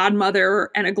fairy godmother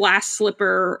and a glass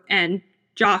slipper and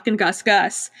Jock and Gus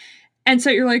Gus. And so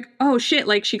you're like, oh shit,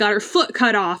 like she got her foot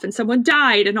cut off and someone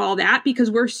died and all that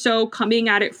because we're so coming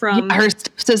at it from... her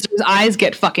sister's eyes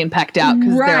get fucking pecked out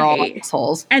because they're all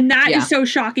assholes. And that is so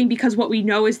shocking because what we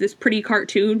know is this pretty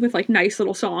cartoon with like nice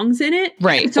little songs in it.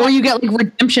 Right. So, or you get like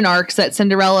redemption arcs that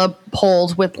Cinderella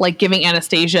pulled with like giving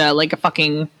Anastasia like a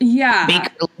fucking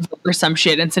baker or some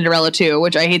shit in Cinderella too,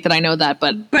 which I hate that I know that,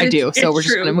 but I do. So we're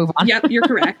just going to move on. Yep, you're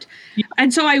correct.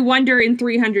 And so I wonder in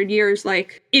 300 years,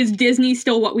 like, is Disney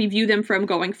still what we view them from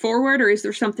going forward? Or is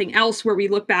there something else where we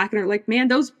look back and are like, man,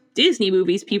 those Disney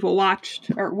movies people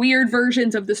watched are weird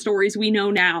versions of the stories we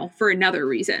know now for another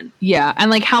reason. Yeah.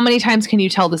 And like, how many times can you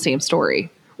tell the same story?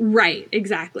 Right.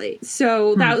 Exactly.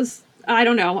 So that was, I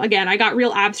don't know. Again, I got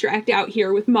real abstract out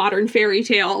here with modern fairy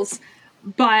tales,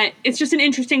 but it's just an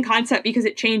interesting concept because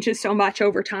it changes so much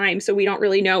over time. So we don't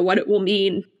really know what it will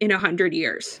mean in 100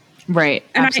 years. Right.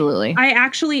 And absolutely. I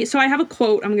actually, so I have a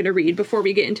quote I'm going to read before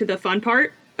we get into the fun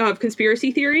part of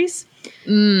conspiracy theories.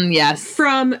 Yes.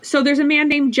 So there's a man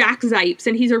named Jack Zipes,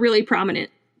 and he's a really prominent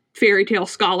fairy tale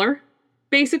scholar,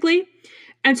 basically.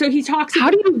 And so he talks about...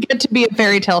 How do you get to be a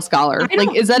fairy tale scholar?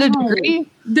 Like, is that a degree?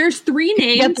 There's 3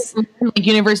 names. Like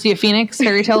University of Phoenix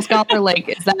fairy tale scholar? Like,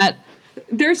 is that...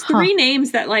 There's 3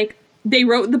 names that, like, they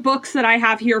wrote the books that I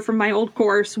have here from my old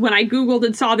course. When I Googled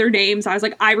and saw their names, I was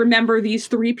like, I remember these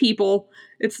 3 people.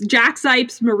 It's Jack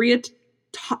Zipes, Maria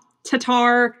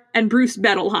Tatar, and Bruce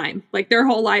Bettelheim. Like, their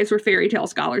whole lives were fairy tale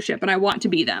scholarship, and I want to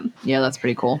be them. Yeah, that's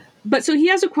pretty cool. But so he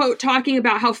has a quote talking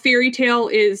about how fairy tale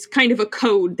is kind of a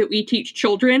code that we teach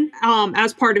children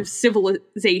as part of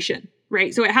civilization,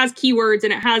 right? So it has keywords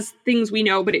and it has things we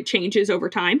know, but it changes over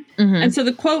time. And so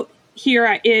the quote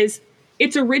here is,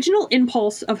 its original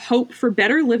impulse of hope for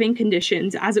better living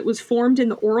conditions as it was formed in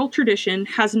the oral tradition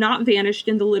has not vanished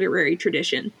in the literary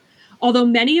tradition, although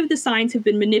many of the signs have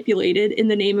been manipulated in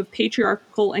the name of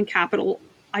patriarchal and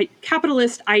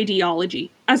capitalist ideology.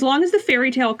 As long as the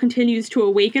fairy tale continues to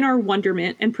awaken our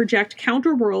wonderment and project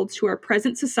counter worlds to our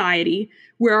present society,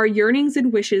 where our yearnings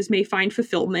and wishes may find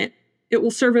fulfillment, it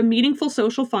will serve a meaningful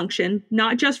social function,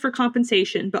 not just for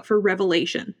compensation, but for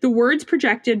revelation. The words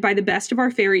projected by the best of our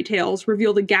fairy tales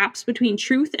reveal the gaps between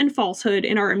truth and falsehood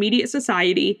in our immediate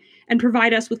society and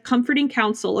provide us with comforting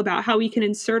counsel about how we can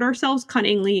insert ourselves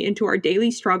cunningly into our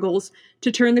daily struggles to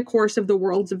turn the course of the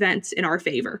world's events in our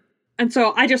favor. And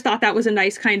so I just thought that was a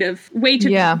nice kind of way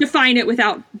to define it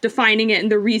without defining it,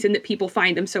 and the reason that people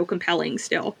find them so compelling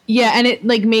still. Yeah, and it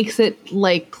like makes it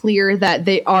like clear that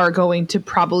they are going to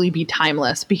probably be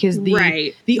timeless because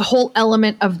the whole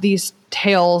element of these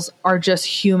tales are just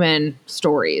human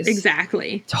stories.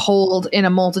 Exactly. Told in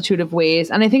a multitude of ways.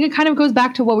 And I think it kind of goes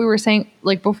back to what we were saying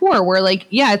like before, where like,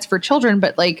 yeah, it's for children,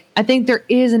 but like I think there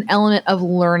is an element of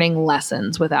learning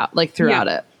lessons throughout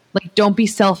it. Like, don't be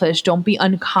selfish. Don't be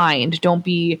unkind. Don't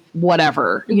be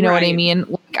whatever. You know what I mean?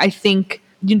 Like, I think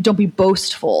don't be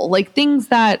boastful. Like, things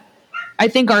that I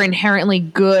think are inherently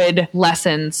good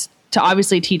lessons to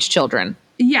obviously teach children.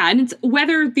 Yeah. And it's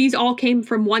whether these all came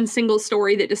from one single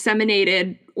story that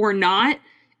disseminated or not,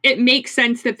 it makes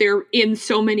sense that they're in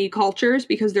so many cultures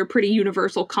because they're pretty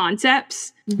universal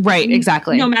concepts. Right,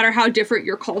 exactly. No matter how different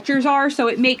your cultures are. So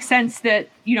it makes sense that,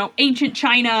 you know, ancient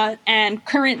China and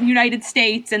current United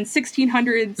States and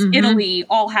 1600s Italy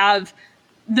all have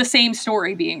the same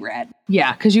story being read.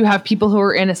 Yeah, because you have people who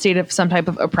are in a state of some type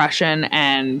of oppression,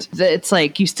 and it's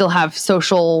like you still have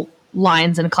social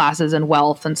lines and classes and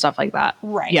wealth and stuff like that.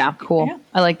 Right. Yeah, cool. Yeah.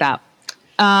 I like that.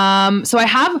 So I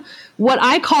have what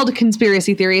I called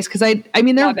conspiracy theories because I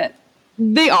mean Love it.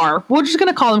 they are. We're just going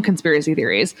to call them conspiracy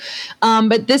theories.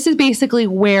 But this is basically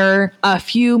where a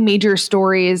few major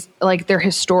stories, like their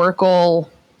historical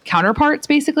counterparts,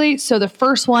 basically. So the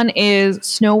first one is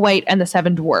Snow White and the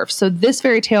Seven Dwarfs. So this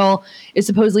fairy tale is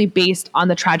supposedly based on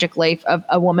the tragic life of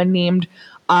a woman named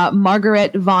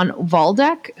Margaret von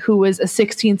Waldeck, who was a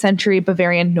 16th century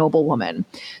Bavarian noblewoman.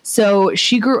 So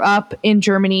she grew up in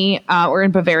Germany or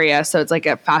in Bavaria. So it's like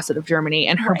a facet of Germany.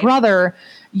 And her brother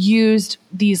used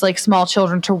these like small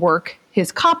children to work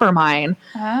his copper mine.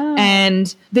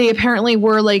 And they apparently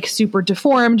were like super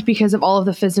deformed because of all of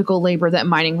the physical labor that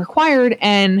mining required.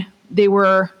 And they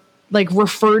were like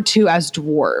referred to as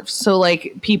dwarves. So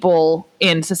like people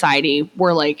in society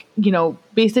were like, you know,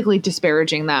 basically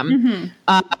disparaging them.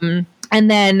 And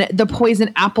then the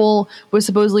poison apple was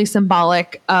supposedly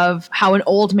symbolic of how an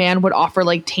old man would offer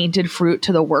like tainted fruit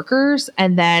to the workers.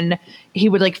 And then he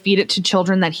would like feed it to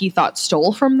children that he thought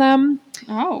stole from them.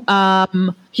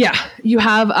 Yeah, you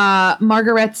have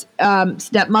Margaret's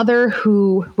stepmother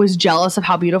who was jealous of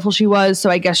how beautiful she was. So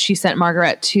I guess she sent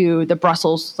Margaret to the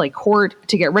Brussels like court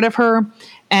to get rid of her.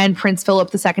 And Prince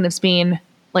Philip II of Spain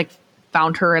like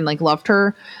found her and like loved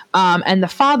her. And the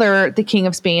father, the King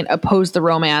of Spain, opposed the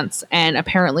romance and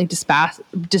apparently dispatched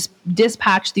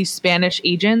these Spanish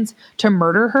agents to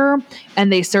murder her.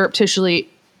 And they surreptitiously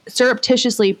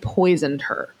poisoned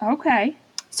her. Okay.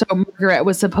 So Margaret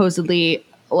was supposedly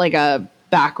like a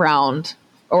background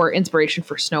or inspiration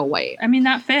for Snow White. I mean,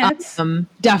 that fits.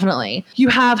 Definitely. You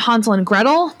have Hansel and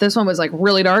Gretel. This one was like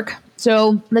really dark.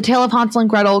 So the tale of Hansel and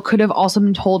Gretel could have also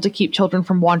been told to keep children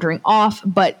from wandering off,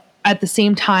 but at the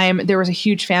same time, there was a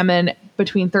huge famine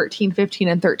between 1315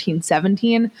 and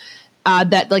 1317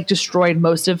 that like destroyed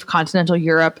most of continental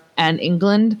Europe and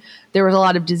England. There was a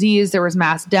lot of disease. There was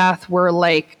mass death. We're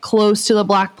like close to the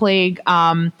Black Plague.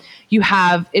 You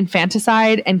have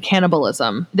infanticide and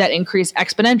cannibalism that increased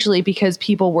exponentially because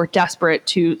people were desperate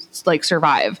to like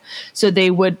survive. So they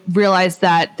would realize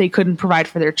that they couldn't provide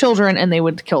for their children and they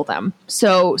would kill them.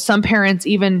 So some parents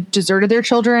even deserted their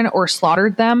children or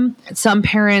slaughtered them. Some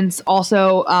parents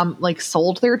also like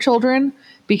sold their children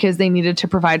because they needed to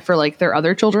provide for like their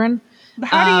other children.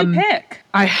 How do you pick?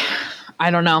 I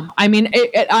don't know. I mean,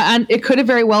 it could have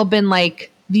very well been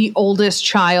like the oldest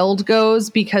child goes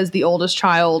because the oldest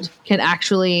child can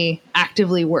actually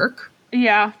actively work.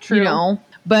 Yeah, true. You know,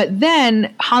 but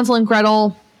then Hansel and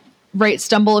Gretel,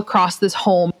 stumble across this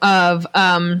home of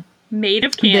made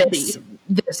of candy.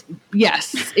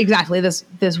 Yes, exactly.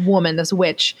 This woman, this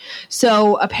witch.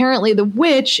 So apparently the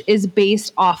witch is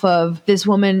based off of this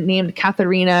woman named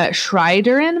Katharina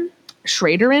Schreiderin.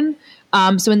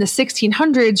 So in the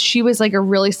 1600s, she was like a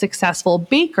really successful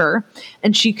baker,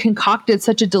 and she concocted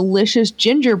such a delicious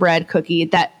gingerbread cookie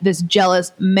that this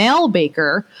jealous male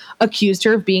baker accused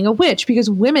her of being a witch because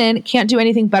women can't do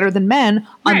anything better than men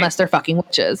unless they're fucking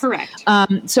witches. Correct.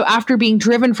 So after being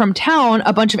driven from town,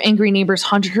 a bunch of angry neighbors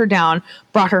hunted her down,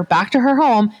 brought her back to her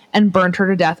home, and burned her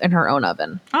to death in her own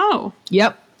oven. Oh.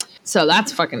 Yep. So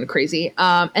that's fucking crazy.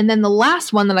 And then the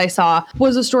last one that I saw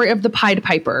was a story of the Pied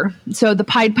Piper. So the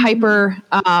Pied Piper,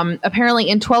 apparently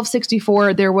in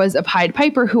 1264, there was a Pied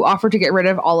Piper who offered to get rid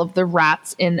of all of the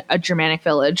rats in a Germanic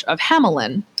village of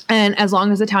Hamelin. And as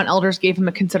long as the town elders gave him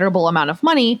a considerable amount of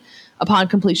money upon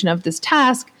completion of this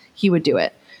task, he would do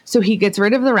it. So he gets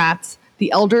rid of the rats.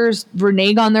 The elders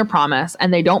renege on their promise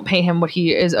and they don't pay him what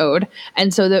he is owed.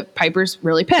 And so the Piper's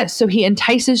really pissed. So he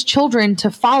entices children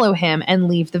to follow him and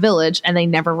leave the village, and they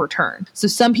never return. So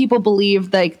some people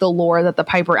believe like the lore that the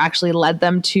Piper actually led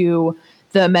them to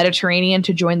the Mediterranean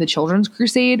to join the Children's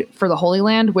Crusade for the Holy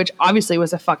Land, which obviously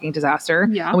was a fucking disaster.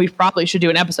 Yeah. And we probably should do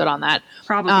an episode on that.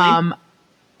 Probably.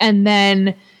 And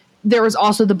then there was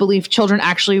also the belief children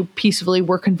actually peacefully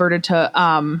were converted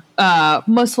to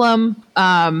Muslim,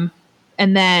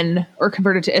 and then, or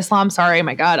converted to Islam. Sorry,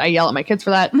 my God, I yell at my kids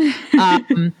for that.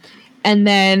 And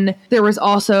then there was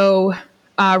also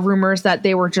rumors that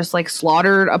they were just like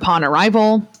slaughtered upon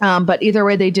arrival. But either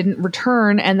way, they didn't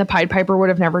return, and the Pied Piper would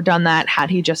have never done that had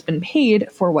he just been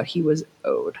paid for what he was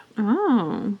owed.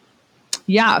 Oh.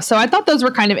 Yeah, so I thought those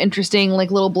were kind of interesting, like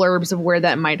little blurbs of where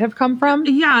that might have come from.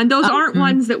 Yeah, and those aren't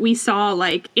ones that we saw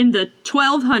like in the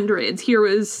 1200s. Here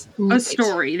was a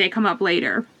story. They come up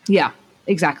later. Yeah,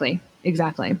 exactly.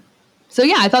 So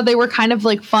yeah, I thought they were kind of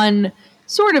like fun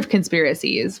sort of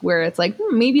conspiracies where it's like,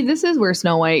 maybe this is where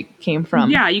Snow White came from.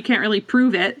 Yeah, you can't really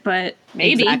prove it, but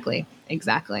maybe.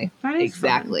 exactly. That is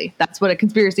exactly. That's what a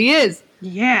conspiracy is.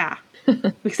 Yeah.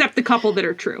 Except the couple that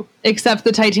are true. Except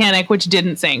the Titanic, which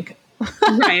didn't sink.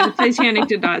 Right. The Titanic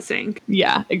did not sink.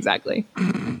 Yeah, exactly.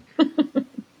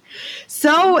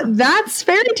 So that's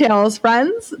fairy tales,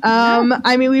 friends.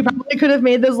 I mean, we probably could have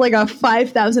made this like a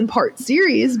 5,000 part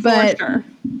series, but For sure.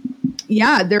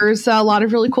 yeah, there's a lot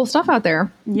of really cool stuff out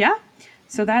there. Yeah.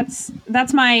 So that's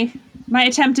my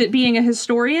attempt at being a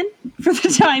historian for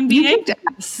the time being. You kicked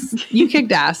ass. You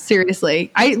kicked ass.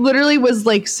 Seriously. I literally was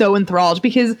like so enthralled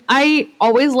because I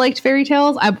always liked fairy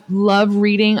tales. I love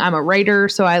reading. I'm a writer,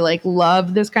 so I like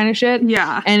love this kind of shit.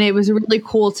 Yeah. And it was really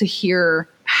cool to hear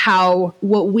how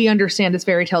what we understand as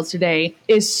fairy tales today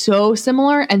is so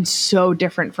similar and so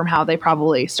different from how they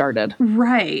probably started.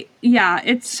 Right. Yeah.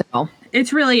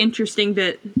 It's really interesting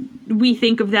that we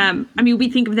think of them. I mean, we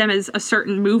think of them as a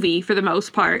certain movie for the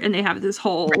most part, and they have this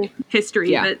whole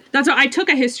history. Yeah. But that's what I took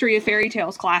a history of fairy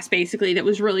tales class basically that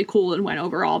was really cool and went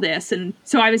over all this. And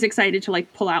so I was excited to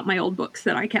like pull out my old books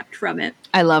that I kept from it.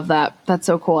 I love that. That's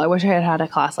so cool. I wish I had had a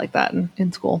class like that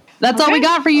in school. That's all we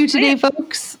got for you today,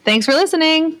 folks. Thanks for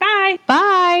listening. Bye.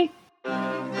 Bye.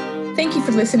 Thank you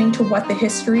for listening to What the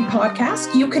History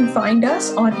podcast. You can find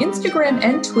us on Instagram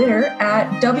and Twitter at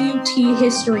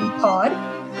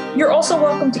WTHistoryPod. You're also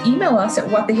welcome to email us at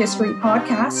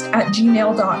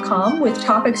whatthehistorypodcast@gmail.com with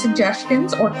topic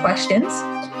suggestions or questions.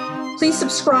 Please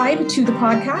subscribe to the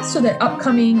podcast so that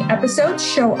upcoming episodes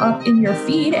show up in your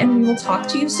feed, and we will talk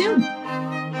to you soon.